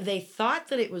 But they thought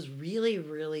that it was really,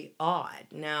 really odd.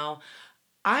 Now,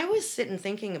 I was sitting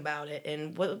thinking about it,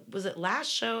 and what was it, last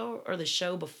show or the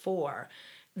show before,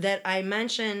 that I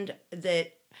mentioned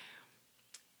that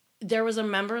there was a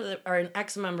member or an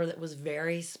ex-member that was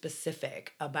very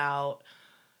specific about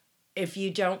if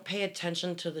you don't pay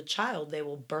attention to the child, they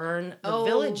will burn the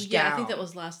village down. Yeah, I think that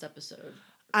was last episode.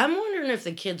 I'm wondering if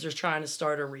the kids are trying to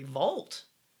start a revolt.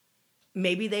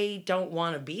 Maybe they don't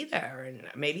want to be there, and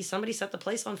maybe somebody set the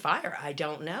place on fire. I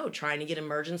don't know. Trying to get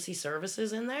emergency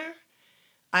services in there.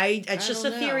 It's just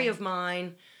a theory of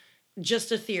mine,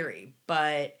 just a theory,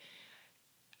 but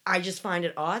I just find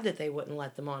it odd that they wouldn't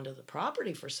let them onto the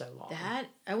property for so long.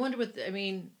 I wonder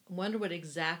what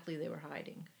exactly they were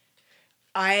hiding.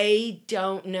 I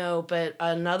don't know, but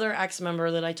another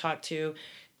ex-member that I talked to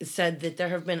said that there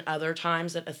have been other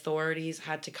times that authorities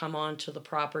had to come onto the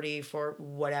property for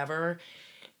whatever,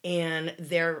 and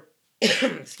they're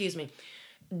excuse me,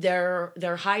 they're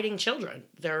hiding children.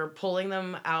 They're pulling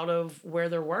them out of where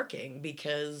they're working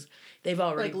because they've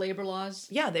already, like labor laws.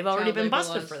 Yeah, they've already been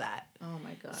busted for that. Oh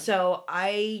my God. So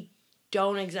I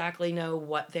don't exactly know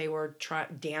what they were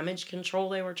damage control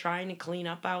they were trying to clean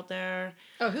up out there.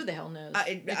 Oh, who the hell knows?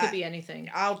 It could be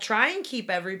anything. I'll try and keep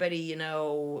everybody,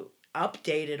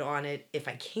 updated on it if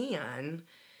I can,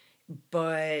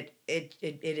 but it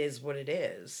is what it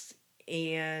is.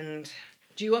 And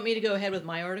do you want me to go ahead with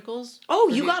my articles? Oh,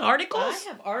 you got articles? I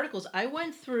have articles. I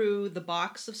went through the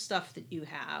box of stuff that you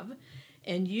have,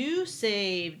 and you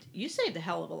saved a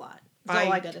hell of a lot. That's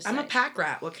all I gotta say. I'm a pack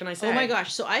rat. What can I say? Oh my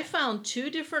gosh. So I found 2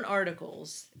 different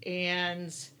articles,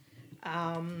 and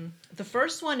the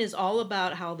first one is all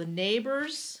about how the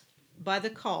neighbors by the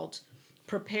cult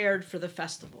prepared for the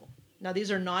festival. Now,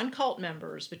 these are non-cult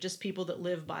members, but just people that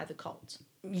live by the cult.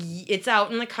 It's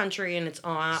out in the country and it's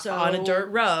on So, a dirt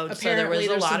road. So there was a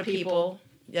there's lot some of people.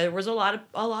 Yeah, there was a lot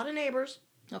of neighbors.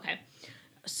 Okay.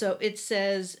 So it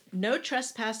says no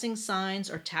trespassing signs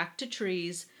are tacked to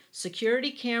trees,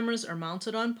 security cameras are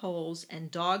mounted on poles, and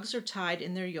dogs are tied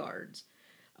in their yards.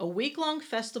 A week-long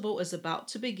festival is about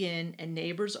to begin, and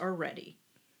neighbors are ready.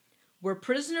 We're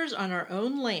prisoners on our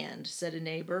own land, said a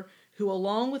neighbor, who,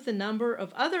 along with a number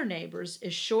of other neighbors,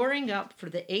 is shoring up for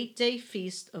the 8-day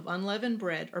feast of unleavened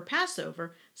bread, or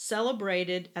Passover,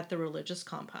 celebrated at the religious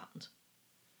compound.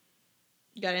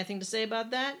 You got anything to say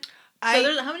about that?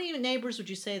 So how many neighbors would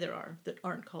you say there are that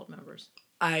aren't cult members?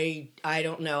 I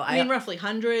don't know. I mean, roughly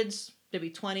hundreds,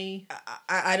 maybe 20.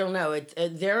 I don't know.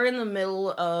 They're in the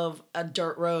middle of a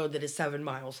dirt road that is 7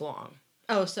 miles long.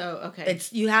 Oh, so, okay.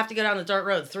 You have to go down the dirt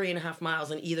road 3.5 miles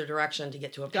in either direction to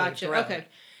get to a paved road. Okay.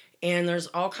 And there's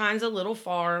all kinds of little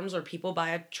farms or people buy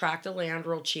a tract of land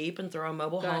real cheap and throw a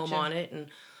mobile home on it. And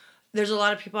there's a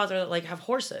lot of people out there that like have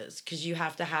horses because you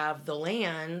have to have the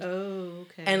land. Oh,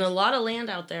 okay. And a lot of land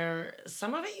out there,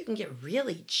 some of it you can get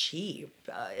really cheap,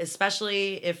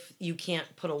 especially if you can't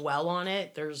put a well on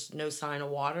it. There's no sign of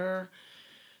water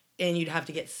and you'd have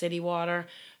to get city water.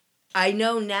 I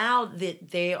know now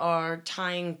that they are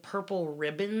tying purple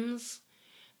ribbons.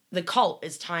 The cult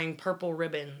is tying purple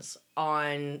ribbons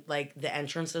on like the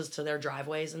entrances to their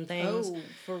driveways and things. Oh,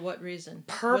 for what reason?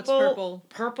 Purple. What's purple?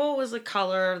 Purple was a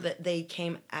color that they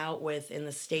came out with in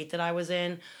the state that I was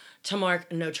in to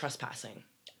mark no trespassing.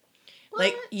 What?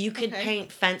 Like you could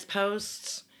paint fence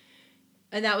posts.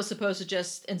 And that was supposed to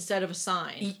just, instead of a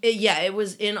sign. Yeah, it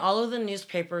was in all of the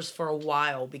newspapers for a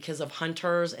while because of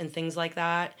hunters and things like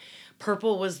that.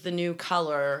 Purple was the new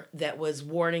color that was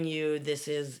warning you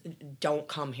don't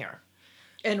come here.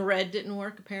 And red didn't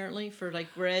work apparently for like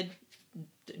red,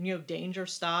 danger,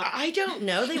 stop. I don't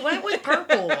know. They went with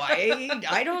purple.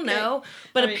 I don't know.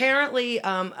 But apparently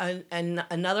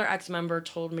another ex-member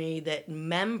told me that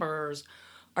members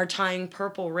are tying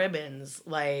purple ribbons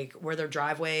like where their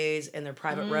driveways and their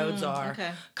private roads are.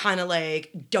 Okay. Kind of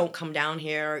like, don't come down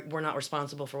here. We're not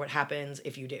responsible for what happens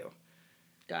if you do.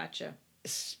 Gotcha.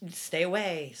 Stay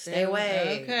away. Stay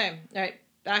away. Okay. All right.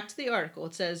 Back to the article.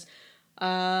 It says,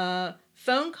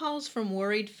 phone calls from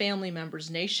worried family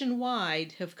members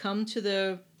nationwide have come to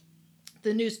the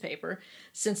newspaper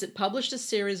since it published a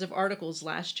series of articles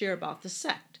last year about the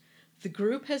sect. The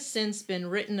group has since been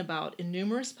written about in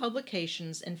numerous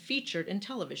publications and featured in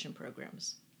television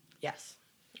programs. Yes.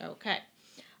 Okay.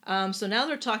 So now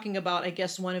they're talking about, I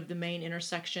guess, one of the main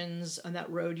intersections on that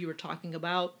road you were talking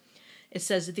about. It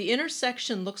says, the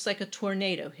intersection looks like a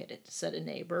tornado hit it, said a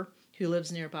neighbor who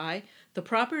lives nearby. The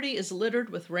property is littered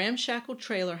with ramshackle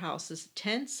trailer houses,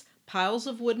 tents, piles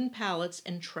of wooden pallets,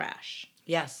 and trash.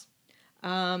 Yes.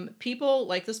 People,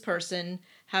 like this person,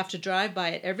 have to drive by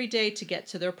it every day to get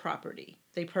to their property.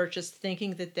 They purchased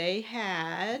thinking that they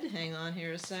had, hang on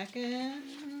here a second,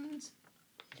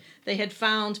 they had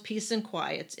found peace and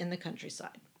quiet in the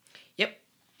countryside. Yep.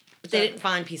 But they didn't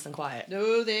find peace and quiet.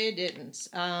 No, they didn't.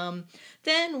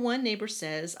 Then one neighbor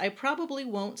says, I probably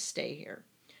won't stay here.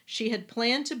 She had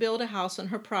planned to build a house on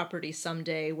her property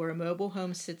someday where a mobile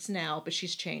home sits now, but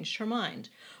she's changed her mind.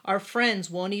 Our friends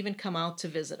won't even come out to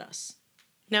visit us.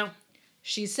 No.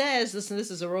 She says, this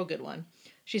is a real good one.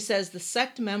 She says the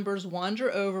sect members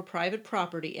wander over private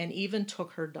property and even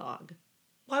took her dog.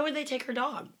 Why would they take her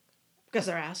dog? Because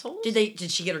they're assholes.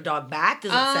 Did she get her dog back?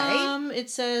 Does it say? It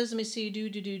says, let me see,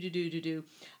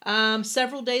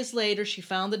 several days later, she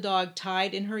found the dog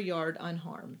tied in her yard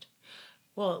unharmed.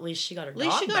 Well, at least she got her dog back.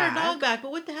 At least she got her dog back,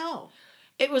 but what the hell?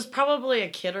 It was probably a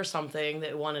kid or something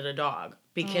that wanted a dog.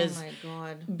 Because, oh my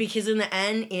God. Because in the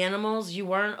end, animals, you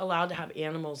weren't allowed to have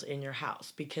animals in your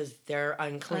house because they're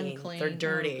unclean. They're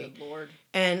dirty. Oh, good Lord.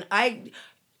 And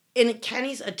in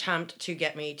Kenny's attempt to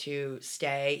get me to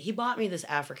stay, he bought me this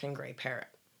African gray parrot.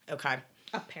 Okay.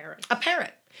 A parrot. A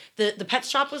parrot. The pet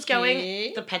shop was going.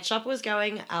 Okay. The pet shop was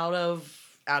going out of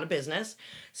business.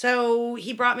 So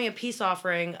he brought me a peace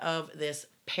offering of this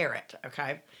parrot.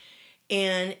 Okay.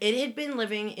 And it had been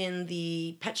living in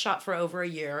the pet shop for over a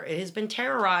year. It has been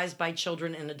terrorized by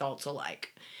children and adults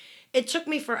alike. It took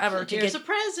me forever to get... Here's a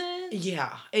present.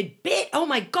 Yeah. It bit. Oh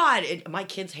my God. My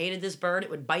kids hated this bird. It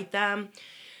would bite them.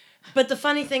 But the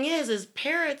funny thing is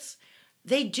parrots,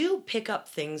 they do pick up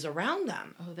things around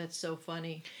them. Oh, that's so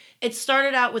funny. It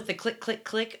started out with the click, click,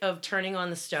 click of turning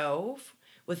on the stove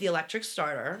with the electric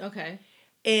starter. Okay.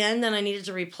 And then I needed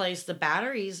to replace the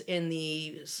batteries in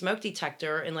the smoke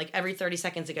detector, and like every 30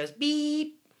 seconds it goes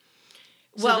beep.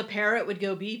 So the parrot would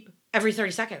go beep? every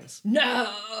 30 seconds.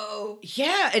 No.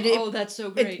 Yeah. And that's so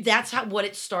great. That's what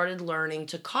it started learning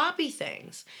to copy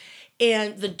things.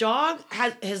 And the dog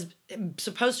has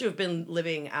supposed to have been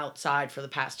living outside for the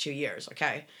past 2 years,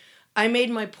 okay? I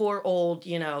made my poor old,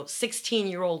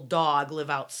 16-year-old dog live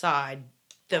outside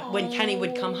when Kenny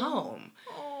would come home.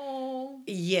 Oh.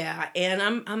 Yeah, and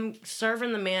I'm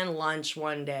serving the man lunch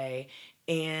one day,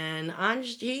 and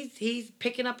he's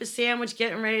picking up his sandwich,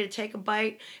 getting ready to take a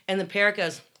bite, and the parrot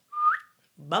goes,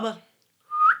 Bubba,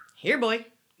 here boy,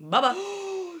 Bubba.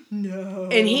 No.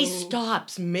 And he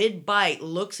stops mid-bite,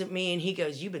 looks at me, and he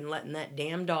goes, you've been letting that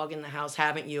damn dog in the house,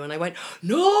 haven't you? And I went,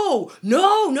 no.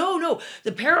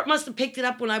 The parrot must have picked it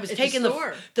up when I was taking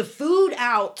the food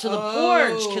out to the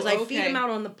porch, because I feed him out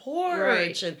on the porch.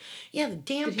 Right. And yeah, the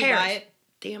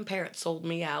damn parrot sold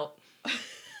me out.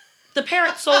 The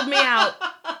parrot sold me out.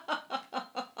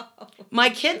 My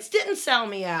kids didn't sell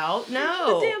me out,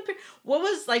 no. The damn what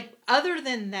was, other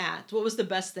than that, what was the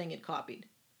best thing it copied?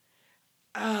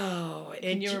 Oh,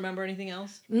 can you remember anything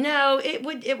else? No, it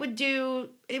would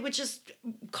just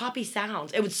copy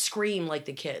sounds. It would scream like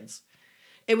the kids.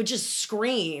 It would just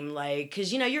scream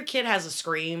because your kid has a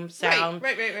scream sound.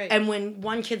 Right. And when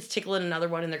one kid's tickling another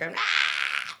one and they're going,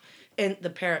 ah, and the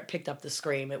parrot picked up the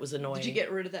scream, it was annoying. Did you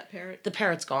get rid of that parrot? The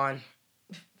parrot's gone.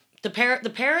 The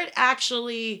parrot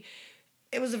actually.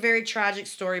 It was a very tragic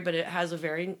story, but it has a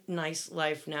very nice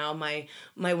life now. My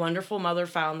wonderful mother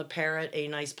found the parrot a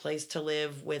nice place to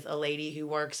live with a lady who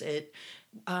works at,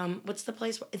 what's the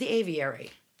place? The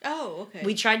aviary. Oh, okay.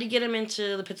 We tried to get him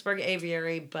into the Pittsburgh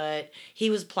Aviary, but he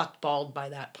was plucked bald by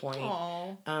that point.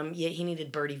 Aww. Yeah, he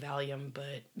needed Birdie Valium,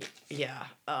 but yeah.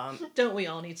 Don't we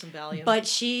all need some Valium? But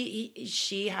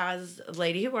she has, a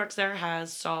lady who works there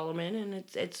has Solomon, and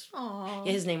it's Aww.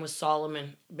 Yeah, his name was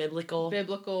Solomon. Biblical,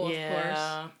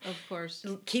 of course.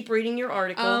 Keep reading your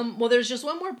article. Well, there's just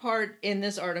one more part in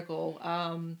this article.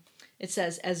 It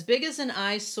says, as big as an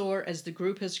eyesore as the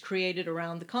group has created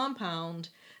around the compound,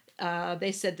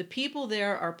 they said the people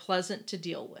there are pleasant to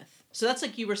deal with. So that's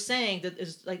like you were saying, that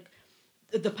is like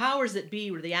the powers that be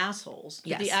were the assholes.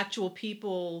 Yes. The actual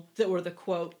people that were the,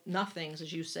 quote, nothings,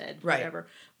 as you said, right. whatever,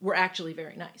 were actually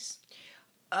very nice.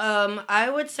 I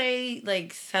would say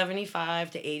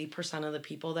 75 to 80% of the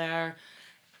people there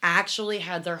actually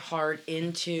had their heart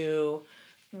into,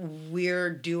 we're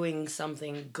doing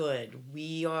something good.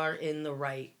 We are in the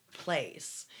right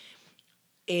place.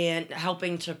 And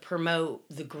helping to promote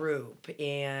the group,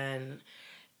 and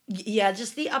yeah,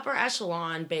 just the upper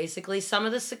echelon, basically. Some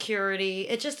of the security,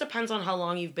 it just depends on how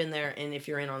long you've been there and if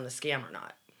you're in on the scam or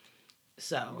not.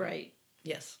 So right,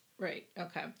 yes, right,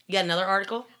 okay. You got another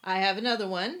article? I have another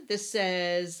one. This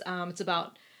says it's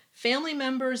about family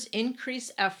members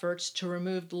increase efforts to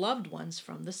remove loved ones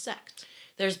from the sect.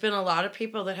 There's been a lot of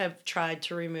people that have tried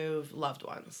to remove loved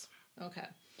ones. Okay.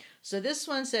 So this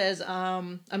one says,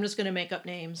 I'm just going to make up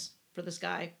names for this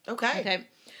guy. Okay.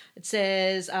 It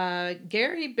says,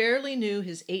 Gary barely knew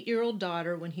his 8-year-old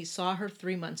daughter when he saw her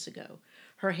 3 months ago.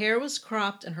 Her hair was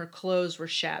cropped and her clothes were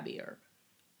shabbier.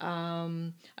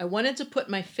 I wanted to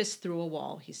put my fist through a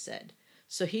wall, he said.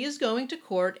 So he is going to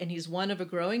court, and he's one of a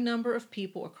growing number of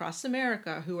people across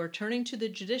America who are turning to the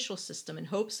judicial system in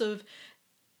hopes of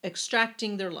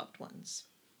extracting their loved ones.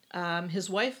 His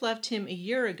wife left him a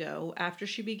year ago after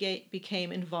she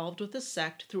became involved with the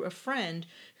sect through a friend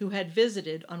who had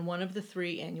visited on one of the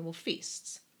 3 annual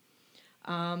feasts.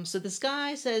 So this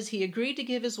guy says he agreed to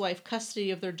give his wife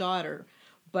custody of their daughter,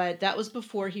 but that was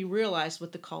before he realized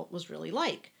what the cult was really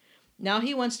like. Now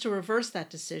he wants to reverse that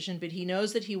decision, but he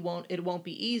knows that it won't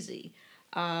be easy.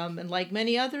 And like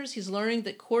many others, he's learning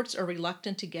that courts are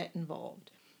reluctant to get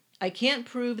involved. I can't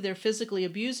prove they're physically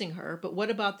abusing her, but what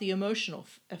about the emotional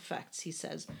effects, he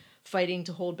says, fighting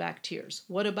to hold back tears.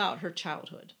 What about her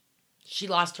childhood? She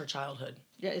lost her childhood.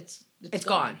 Yeah, it's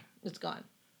gone. It's gone.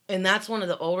 And that's one of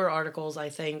the older articles, I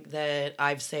think, that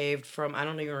I've saved from, I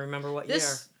don't even remember what year.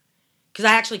 Because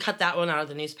I actually cut that one out of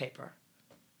the newspaper.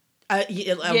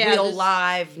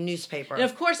 Live newspaper. And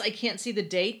of course, I can't see the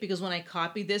date because when I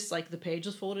copied this, the page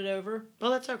was folded over. Well,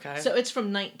 that's okay. So it's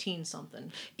from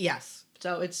 19-something. Yes.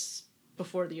 So it's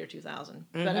before the year 2000.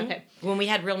 Mm-hmm. But okay. When we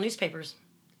had real newspapers.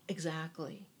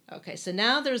 Exactly. Okay, so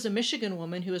now there's a Michigan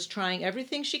woman who is trying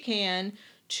everything she can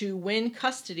to win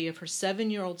custody of her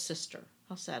 7-year-old sister.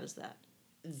 How sad is that?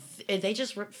 They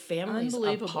just rip families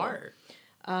apart.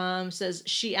 Says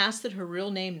she asked that her real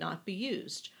name not be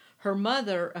used. Her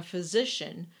mother, a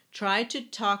physician, tried to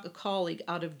talk a colleague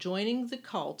out of joining the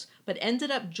cult, but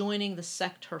ended up joining the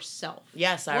sect herself.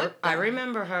 Yes, I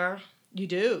remember her. You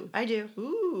do? I do.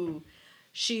 Ooh.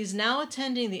 She's now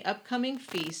attending the upcoming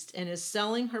feast and is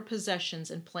selling her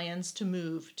possessions and plans to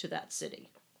move to that city.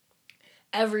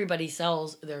 Everybody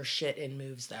sells their shit and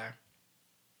moves there.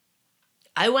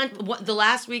 I went the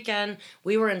last weekend,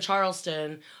 we were in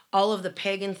Charleston. All of the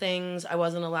pagan things I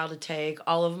wasn't allowed to take,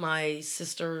 all of my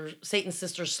Satan's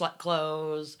sister slut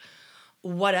clothes,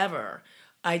 whatever.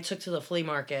 I took to the flea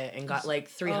market and got like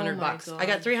 $300 bucks. God. I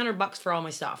got $300 for all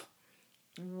my stuff.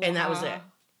 Wow. And that was it.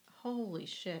 Holy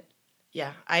shit.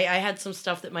 Yeah. I had some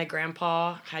stuff that my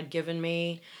grandpa had given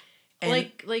me. And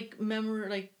like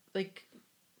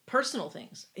personal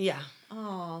things. Yeah.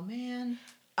 Oh man.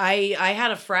 I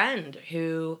had a friend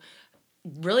who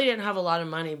really didn't have a lot of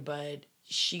money, but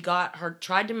she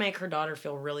tried to make her daughter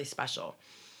feel really special.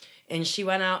 And she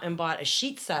went out and bought a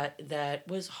sheet set that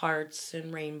was hearts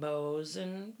and rainbows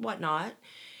and whatnot.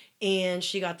 And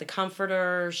she got the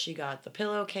comforter, she got the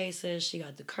pillowcases, she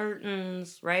got the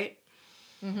curtains, right?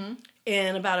 Mm-hmm.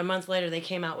 And about a month later, they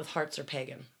came out with Hearts Are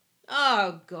Pagan.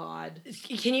 Oh, God.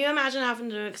 Can you imagine having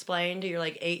to explain to your,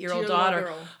 8-year-old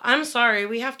daughter, I'm sorry,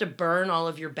 we have to burn all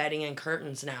of your bedding and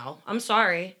curtains now. I'm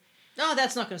sorry. No,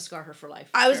 that's not going to scar her for life.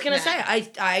 I was going to say,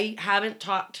 I haven't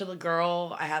talked to the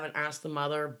girl. I haven't asked the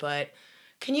mother. But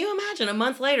can you imagine a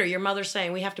month later, your mother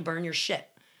saying, we have to burn your shit?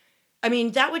 I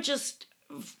mean, that would just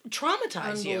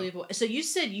traumatize you. Unbelievable. So you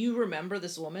said you remember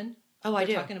this woman? Oh, I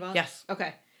do. Talking about? Yes.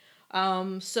 Okay.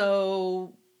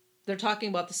 So they're talking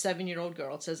about the 7-year-old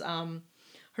girl. It says,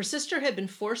 her sister had been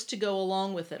forced to go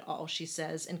along with it all, she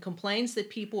says, and complains that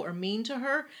people are mean to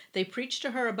her. They preach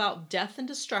to her about death and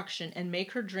destruction and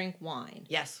make her drink wine.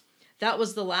 Yes. That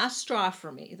was the last straw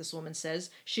for me, this woman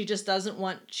says. She just doesn't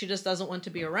want to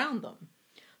be around them.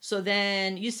 So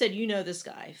then you said you know this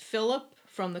guy, Philip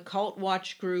from the cult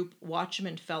watch group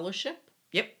Watchman Fellowship.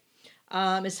 Yep.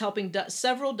 Is helping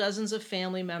several dozens of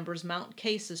family members mount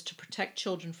cases to protect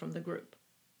children from the group.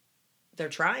 They're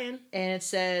trying. And it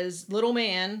says, the little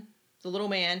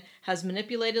man has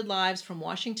manipulated lives from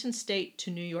Washington State to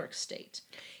New York State.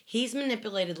 He's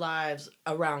manipulated lives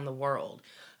around the world.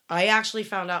 I actually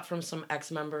found out from some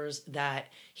ex-members that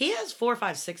he has 4,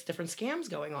 5, 6 different scams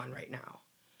going on right now.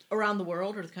 Around the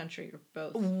world or the country or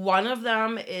both? One of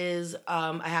them is,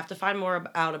 I have to find more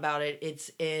out about it. It's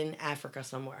in Africa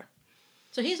somewhere.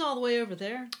 So he's all the way over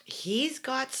there? He's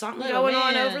got something going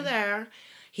on over there.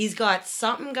 He's got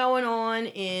something going on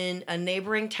in a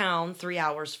neighboring town 3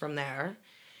 hours from there.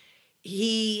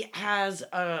 He has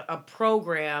a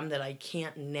program that I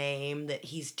can't name that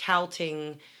he's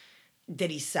touting that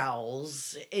he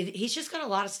sells. He's just got a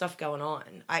lot of stuff going on.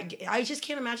 I just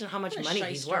can't imagine how much money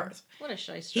he's worth. What a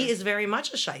shyster. He is very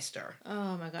much a shyster.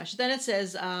 Oh my gosh. Then it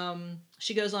says,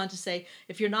 she goes on to say,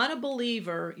 if you're not a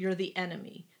believer, you're the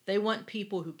enemy. They want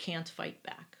people who can't fight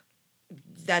back.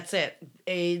 That's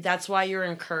it. That's why you're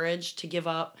encouraged to give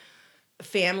up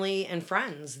family and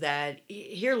friends that,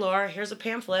 here, Laura, here's a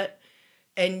pamphlet,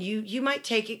 and you might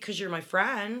take it because you're my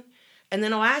friend, and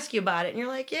then I'll ask you about it, and you're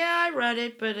like, yeah, I read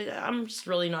it, but I'm just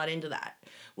really not into that.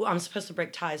 Well, I'm supposed to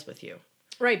break ties with you.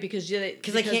 Right, because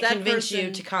I can't convince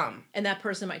you to come. And that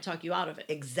person might talk you out of it.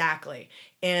 Exactly.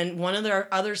 And one of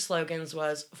their other slogans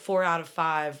was 3 out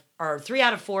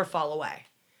of 4 fall away.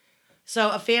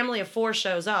 So a family of 4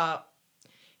 shows up,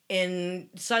 and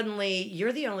suddenly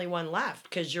you're the only one left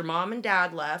because your mom and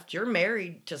dad left, you're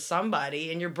married to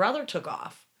somebody, and your brother took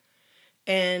off.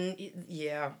 And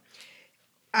yeah.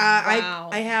 Wow.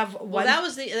 I have one. Well,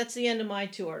 that's the end of my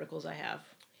 2 articles I have.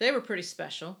 They were pretty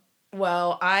special.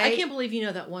 Well, I can't believe you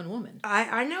know that one woman.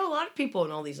 I know a lot of people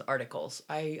in all these articles.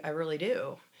 I really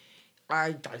do.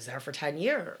 I was there for 10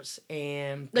 years.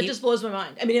 And that just blows my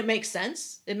mind. I mean, it makes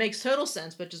sense. It makes total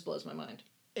sense, but it just blows my mind.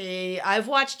 I've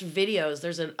watched videos.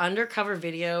 There's an undercover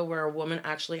video where a woman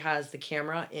actually has the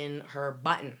camera in her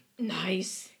button.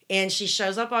 Nice. And she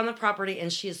shows up on the property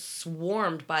and she is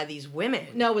swarmed by these women.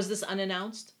 No, was this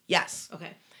unannounced? Yes.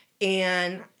 Okay.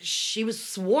 And she was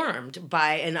swarmed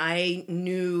by, and I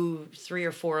knew 3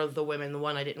 or 4 of the women, the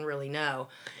one I didn't really know.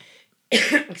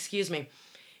 Excuse me.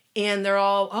 And they're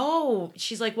all,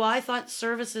 she's like, well, I thought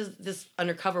services, this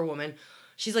undercover woman,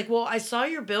 she's like, well, I saw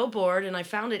your billboard and I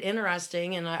found it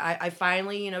interesting. And I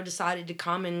finally, decided to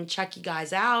come and check you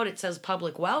guys out. It says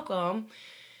public welcome.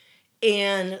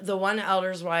 And the one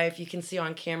elder's wife, you can see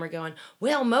on camera going,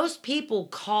 well, most people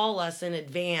call us in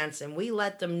advance and we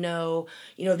let them know,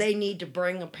 they need to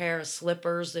bring a pair of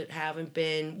slippers that haven't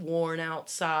been worn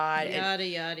outside. Yada,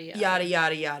 yada, yada. Yada,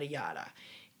 yada, yada, yada.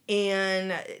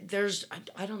 And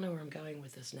I don't know where I'm going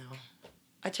with this now.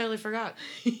 I totally forgot.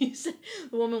 You said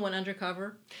the woman went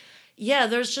undercover? Yeah,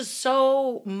 there's just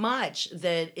so much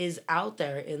that is out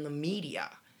there in the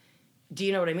media. Do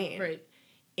you know what I mean? Right.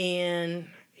 And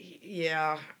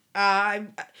yeah, I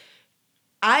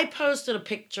posted a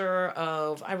picture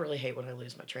of. I really hate when I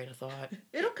lose my train of thought.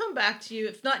 It'll come back to you.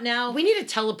 If not now. We need a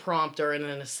teleprompter and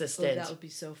an assistant. Oh, that would be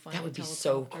so fun. That would be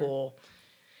so cool.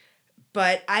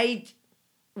 But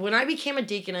when I became a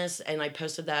deaconess and I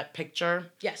posted that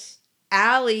picture. Yes.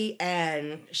 Allie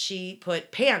N, she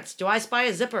put, pants, do I spy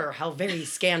a zipper? How very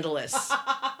scandalous.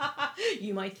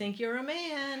 You might think you're a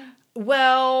man.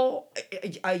 Well,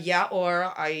 yeah,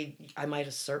 or I might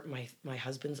assert my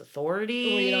husband's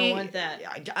authority. Oh, you don't want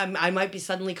that. I might be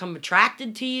suddenly come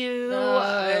attracted to you.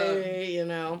 You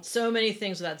know. So many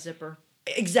things with that zipper.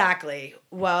 Exactly.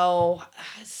 Well,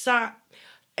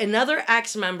 another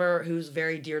ex-member who's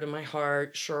very dear to my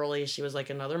heart, Shirley, she was like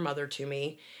another mother to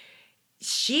me.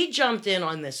 She jumped in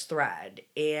on this thread,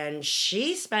 and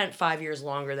she spent 5 years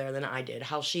longer there than I did.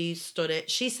 How she stood it.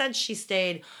 She said she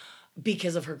stayed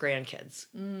because of her grandkids.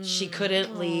 She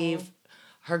couldn't leave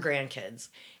her grandkids.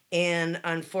 And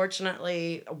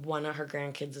unfortunately, one of her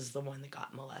grandkids is the one that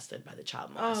got molested by the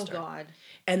child molester. Oh, God.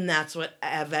 And that's what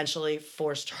eventually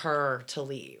forced her to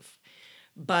leave.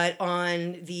 But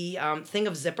on the thing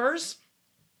of zippers,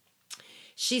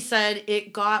 she said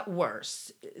it got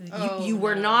worse. You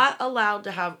were not allowed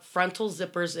to have frontal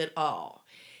zippers at all.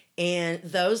 And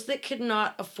those that could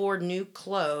not afford new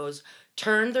clothes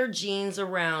turned their jeans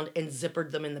around and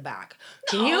zippered them in the back.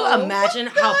 Can you imagine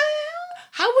how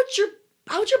would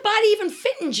your body even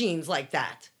fit in jeans like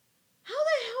that? How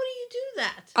the hell do you do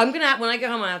that? I'm gonna when I go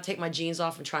home, I'll take my jeans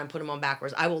off and try and put them on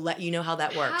backwards. I will let you know how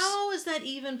that works. How is that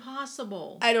even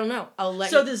possible? I don't know. I'll let.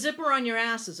 So the zipper on your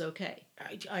ass is okay.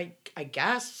 I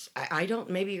guess I don't.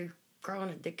 Maybe you're growing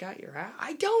a dick out your ass.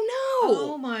 I don't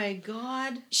know. Oh my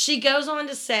God. She goes on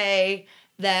to say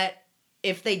that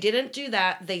if they didn't do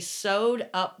that, they sewed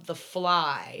up the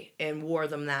fly and wore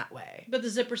them that way. But the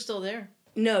zipper's still there.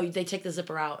 No, they take the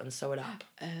zipper out and sew it up.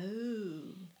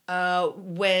 Oh.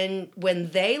 When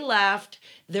they left,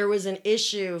 there was an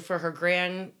issue for her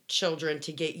grandchildren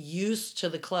to get used to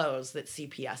the clothes that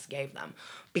CPS gave them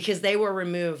because they were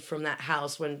removed from that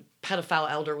house when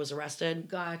pedophile elder was arrested.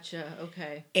 Gotcha.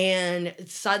 Okay. And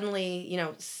suddenly,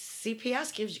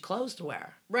 CPS gives you clothes to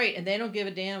wear. Right, and they don't give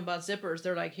a damn about zippers.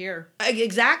 They're like, here.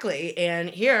 Exactly. And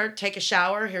here, take a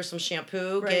shower. Here's some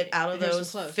shampoo. Right. Get out of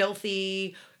those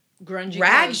filthy grungy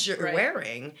rags you're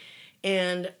wearing.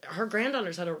 And her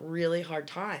granddaughters had a really hard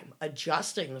time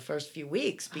adjusting the first few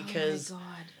weeks because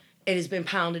it has been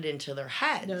pounded into their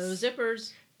heads. No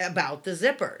zippers. About the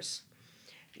zippers.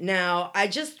 Now, I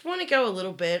just want to go a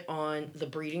little bit on the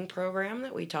breeding program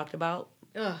that we talked about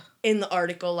in the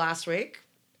article last week.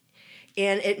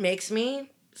 And it makes me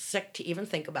sick to even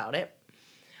think about it.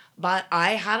 But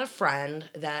I had a friend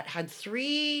that had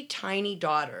 3 tiny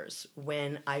daughters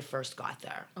when I first got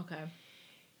there. Okay.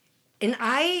 And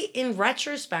in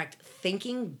retrospect,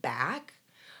 thinking back,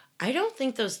 I don't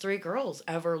think those 3 girls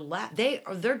ever left.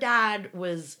 Their dad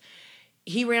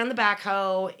he ran the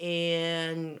backhoe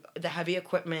and the heavy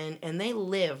equipment, and they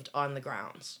lived on the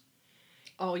grounds.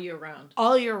 All year round.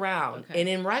 All year round. Okay. And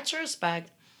in retrospect,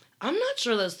 I'm not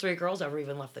sure those 3 girls ever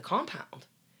even left the compound.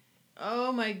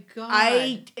 Oh my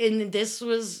God. And this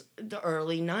was the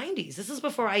early 90s. This is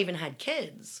before I even had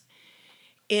kids.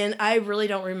 And I really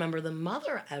don't remember the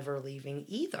mother ever leaving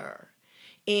either.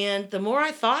 And the more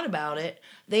I thought about it,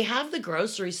 they have the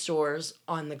grocery stores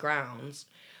on the grounds.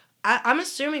 I'm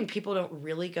assuming people don't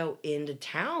really go into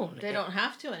town. They don't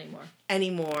have to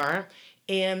anymore.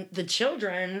 And the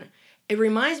children, it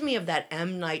reminds me of that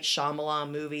M. Night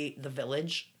Shyamalan movie, The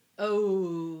Village.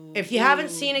 Oh. If you haven't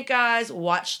seen it, guys,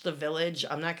 watch The Village.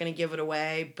 I'm not going to give it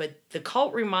away, but the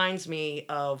cult reminds me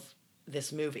of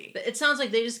this movie. It sounds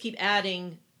like they just keep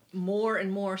adding more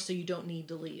and more so you don't need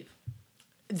to leave.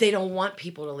 They don't want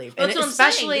people to leave. Well, and that's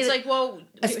especially what I'm saying. It's like, well,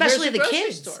 especially the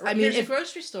kids. Store. I mean, a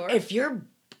grocery store. If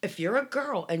you're a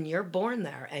girl and you're born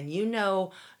there and you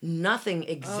know nothing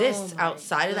exists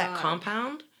outside of that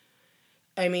compound,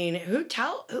 I mean,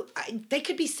 they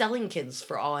could be selling kids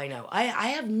for all I know. I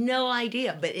have no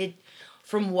idea, but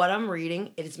from what I'm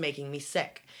reading, it is making me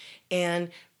sick. And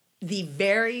the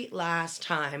very last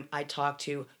time I talked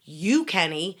to you,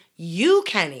 Kenny,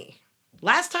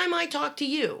 last time I talked to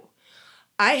you,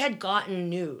 I had gotten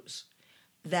news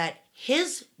that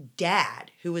his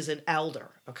dad, who was an elder,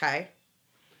 okay,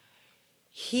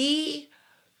 he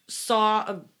saw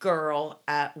a girl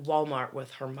at Walmart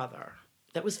with her mother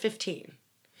that was 15.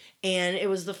 And it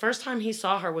was the first time he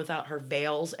saw her without her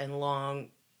veils and long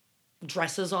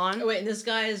dresses on. Oh, wait, and this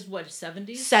guy is what,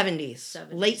 70s? 70s.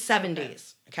 Late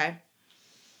 70s, okay?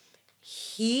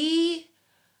 He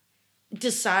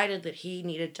decided that he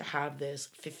needed to have this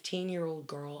 15-year-old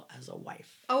girl as a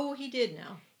wife. Oh, he did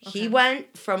now. Okay. He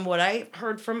went, from what I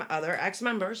heard from other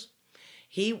ex-members,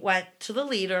 he went to the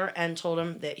leader and told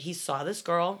him that he saw this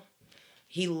girl.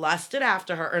 He lusted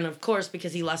after her. And of course,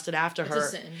 because he lusted after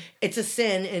her, it's a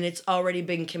sin and it's already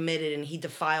been committed, and he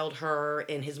defiled her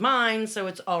in his mind. So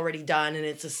it's already done and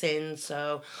it's a sin.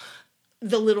 So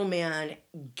the little man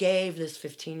gave this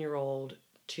 15-year-old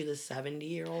to the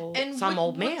 70-year-old,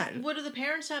 old man. What do the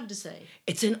parents have to say?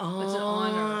 It's an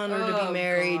honor to be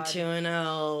married to an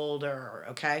elder,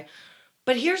 okay?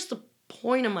 But here's the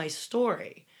point of my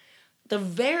story. The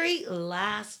very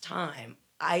last time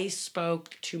I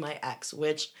spoke to my ex,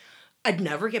 which I'd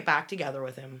never get back together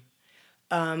with him.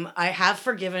 I have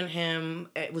forgiven him.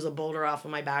 It was a boulder off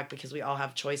of my back because we all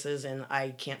have choices and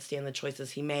I can't stand the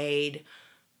choices he made.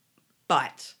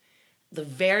 But the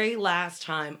very last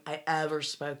time I ever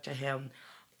spoke to him,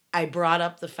 I brought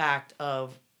up the fact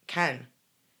of, Ken,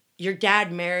 your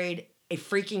dad married a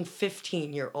freaking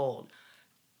 15-year-old.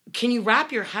 Can you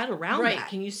wrap your head around that? Right.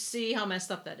 Can you see how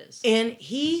messed up that is? And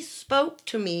he spoke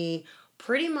to me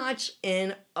pretty much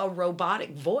in a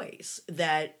robotic voice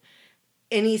and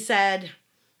he said,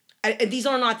 these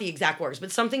are not the exact words,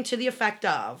 but something to the effect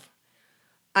of,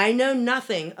 I know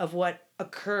nothing of what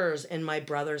occurs in my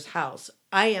brother's house.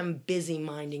 I am busy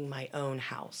minding my own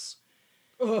house.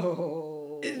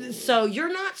 Oh. So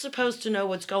you're not supposed to know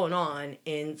what's going on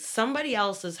in somebody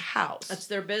else's house. That's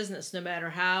their business, no matter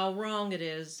how wrong it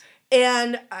is.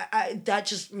 And that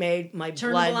just made my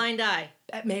Turn a blind eye.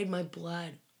 That made my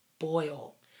blood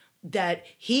boil. That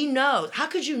he knows. How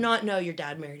could you not know your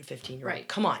dad married a 15-year-old? Right.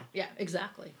 Come on. Yeah,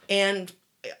 exactly. And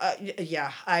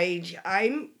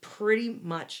I'm pretty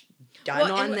much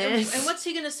done on this. And what's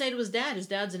he going to say to his dad? His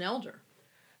dad's an elder.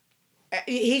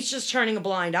 He's just turning a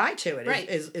blind eye to it, right.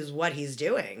 is what he's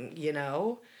doing, you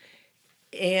know?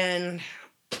 And,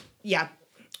 yeah.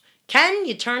 Ken,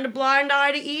 you turned a blind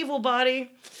eye to evil,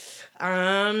 buddy.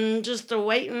 I'm just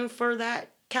waiting for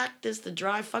that cactus to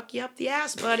dry fuck you up the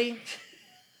ass, buddy.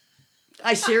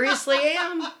 I seriously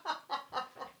am.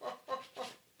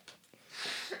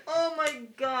 Oh my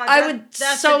God.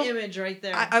 That's an image right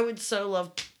there. I would so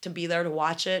love to be there to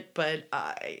watch it, but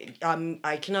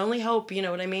I can only hope, you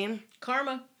know what I mean?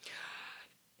 Karma.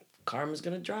 Karma's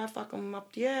gonna dry fuck them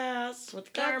up the ass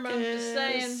with the Karma.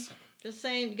 cactus. Just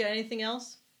saying. You got anything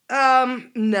else?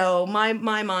 No. My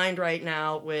mind right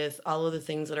now with all of the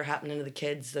things that are happening to the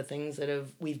kids, the things that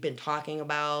we've been talking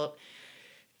about.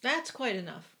 That's quite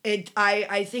enough.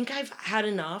 I think I've had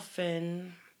enough,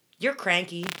 and you're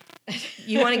cranky.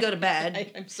 You want to go to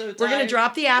bed. I'm so tired. We're going to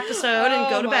drop the episode and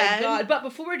go to bed. Oh, my God. But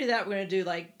before we do that, we're going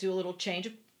to do a little change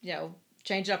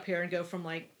up here and go from,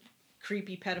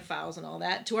 creepy pedophiles and all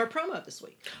that to our promo this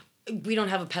week. We don't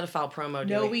have a pedophile promo,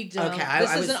 do we? No, we don't. Okay.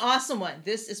 This is an awesome one.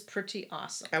 This is pretty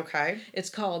awesome. Okay.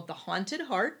 It's called The Haunted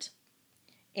Heart,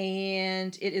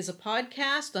 and it is a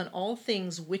podcast on all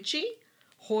things witchy,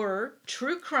 horror,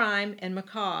 true crime, and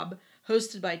macabre,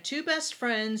 hosted by two best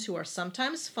friends who are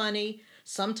sometimes funny,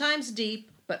 sometimes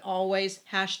deep, but always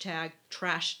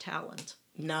 #trash talent.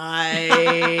 Nice.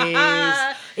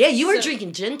 Yeah, you were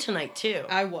drinking gin tonight, too.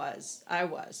 I was.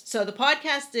 So the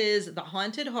podcast is The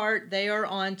Haunted Heart. They are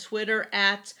on Twitter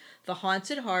at The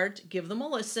Haunted Heart. Give them a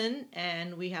listen,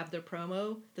 and we have their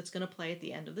promo that's going to play at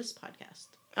the end of this podcast.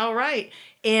 All right.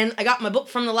 And I got my book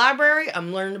from the library.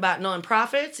 I'm learning about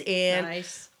nonprofits, and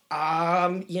nice.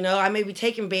 I may be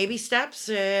taking baby steps,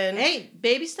 and hey,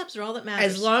 baby steps are all that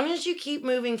matters. As long as you keep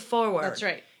moving forward. That's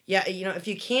right. Yeah, if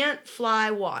you can't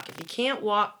fly, walk. If you can't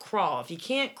walk, crawl. If you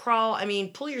can't crawl,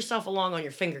 pull yourself along on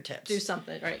your fingertips. Do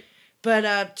something, right.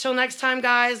 But till next time,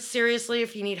 guys, seriously,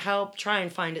 if you need help, try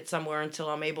and find it somewhere until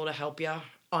I'm able to help you,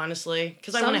 honestly.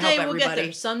 Because I want to help everybody. We'll get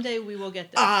there. Someday we will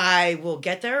get there. I will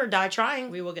get there or die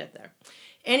trying. We will get there.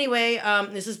 Anyway,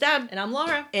 this is Deb. And I'm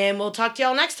Laura. And we'll talk to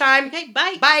y'all next time. Okay,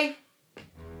 bye. Bye.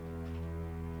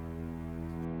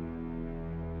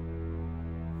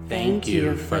 Thank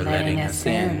you for letting us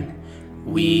in.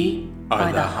 We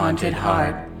are the Haunted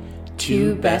Heart,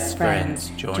 two best friends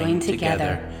joined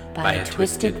together by a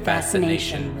twisted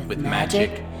fascination with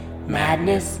magic,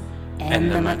 madness, and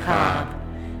the macabre.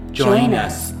 Join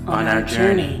us on our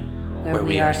journey, where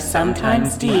we are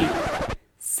sometimes deep.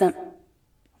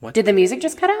 What? Did the music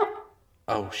just cut out?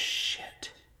 Oh,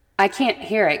 shit. I can't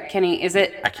hear it, Kenny. Is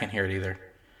it... I can't hear it either.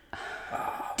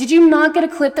 Did you not get a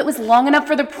clip that was long enough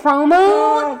for the promo?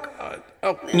 Oh, God.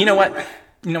 Oh, you know what?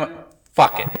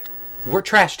 Fuck it. We're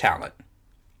trash talent.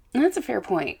 That's a fair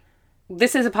point.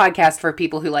 This is a podcast for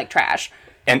people who like trash.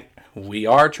 And we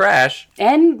are trash.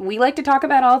 And we like to talk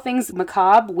about all things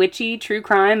macabre, witchy, true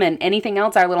crime, and anything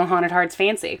else our little haunted hearts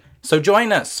fancy. So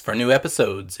join us for new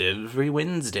episodes every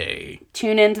Wednesday.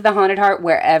 Tune into The Haunted Heart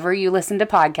wherever you listen to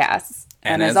podcasts.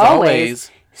 And as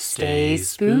always, stay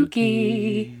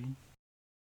spooky.